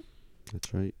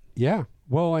 That's right. Yeah.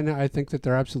 Well, and I think that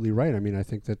they're absolutely right. I mean, I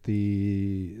think that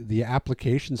the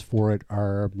applications for it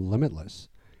are limitless.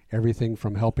 Everything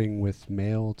from helping with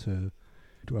mail to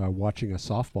watching a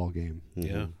softball game.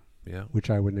 Yeah. Which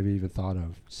I wouldn't have even thought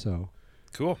of. So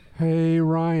cool. Hey,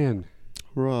 Ryan.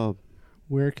 Rob.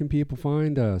 Where can people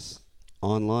find us?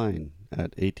 Online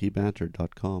at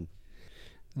atbanter.com.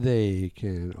 They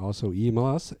can also email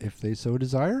us if they so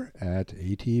desire at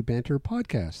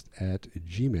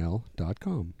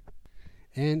atbanterpodcast@gmail.com.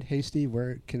 And hey, Steve,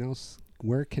 where else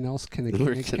can they get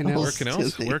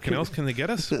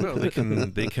us? Well, they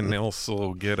can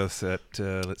also get us at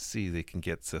let's see, they can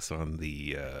get us on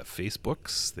the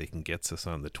Facebooks, they can get us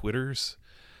on the Twitters.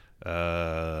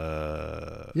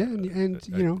 And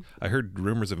you know, I heard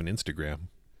rumors of an Instagram.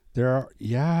 There are,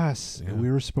 yes. Yeah.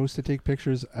 We were supposed to take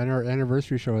pictures at our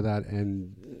anniversary show of that,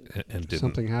 and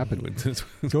something happened.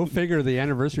 Go figure, the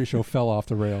anniversary show fell off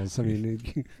the rails. I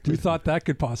mean, who thought that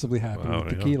could possibly happen with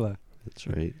tequila? Yeah. That's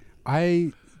right.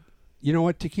 You know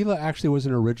what? Tequila actually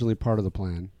wasn't originally part of the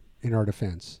plan, in our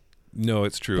defense. No,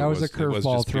 it's true. That was a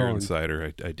curveball thrown.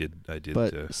 Insider. I did.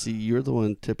 But see, you're the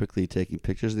one typically taking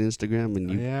pictures of the Instagram, and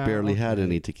you barely had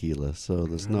any tequila, so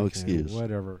there's no excuse.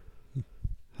 Whatever.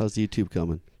 How's YouTube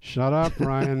coming? Shut up,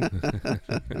 Ryan.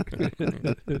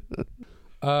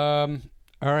 All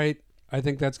right. I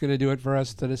think that's going to do it for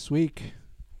us this week.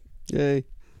 Yay.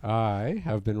 I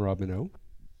have been Rob Minot.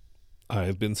 I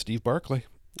have been Steve Barclay.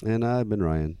 And I've been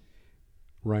Ryan.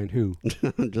 Ryan who?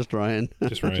 Just Ryan.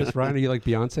 Just Ryan. Just Ryan? Are you like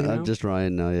Beyonce now? Just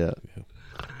Ryan now, yeah.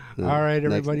 All right,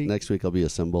 everybody. Next week I'll be a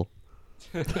symbol.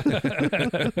 All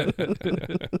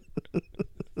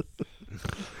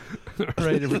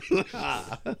right.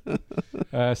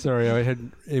 Sorry, I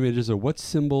had images of what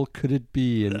symbol could it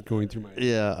be and going through my head.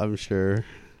 Yeah, I'm sure.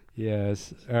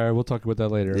 Yes. All right, we'll talk about that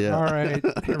later. Yeah. All right,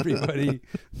 everybody.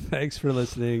 Thanks for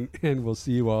listening, and we'll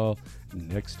see you all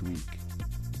next week.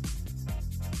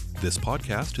 This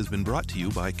podcast has been brought to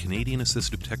you by Canadian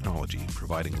Assistive Technology,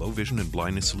 providing low vision and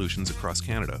blindness solutions across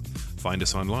Canada. Find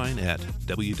us online at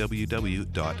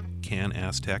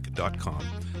www.canasstech.com.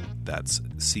 That's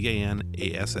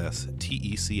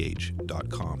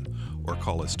CANASSTECH.com, or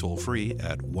call us toll free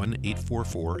at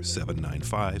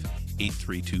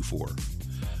 1-844-795-8324.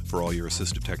 For all your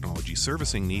assistive technology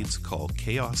servicing needs, call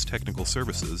Chaos Technical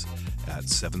Services at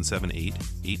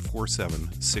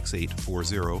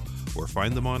 778-847-6840 or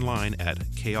find them online at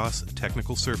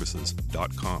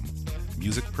chaostechnicalservices.com.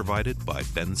 Music provided by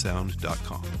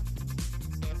bensound.com.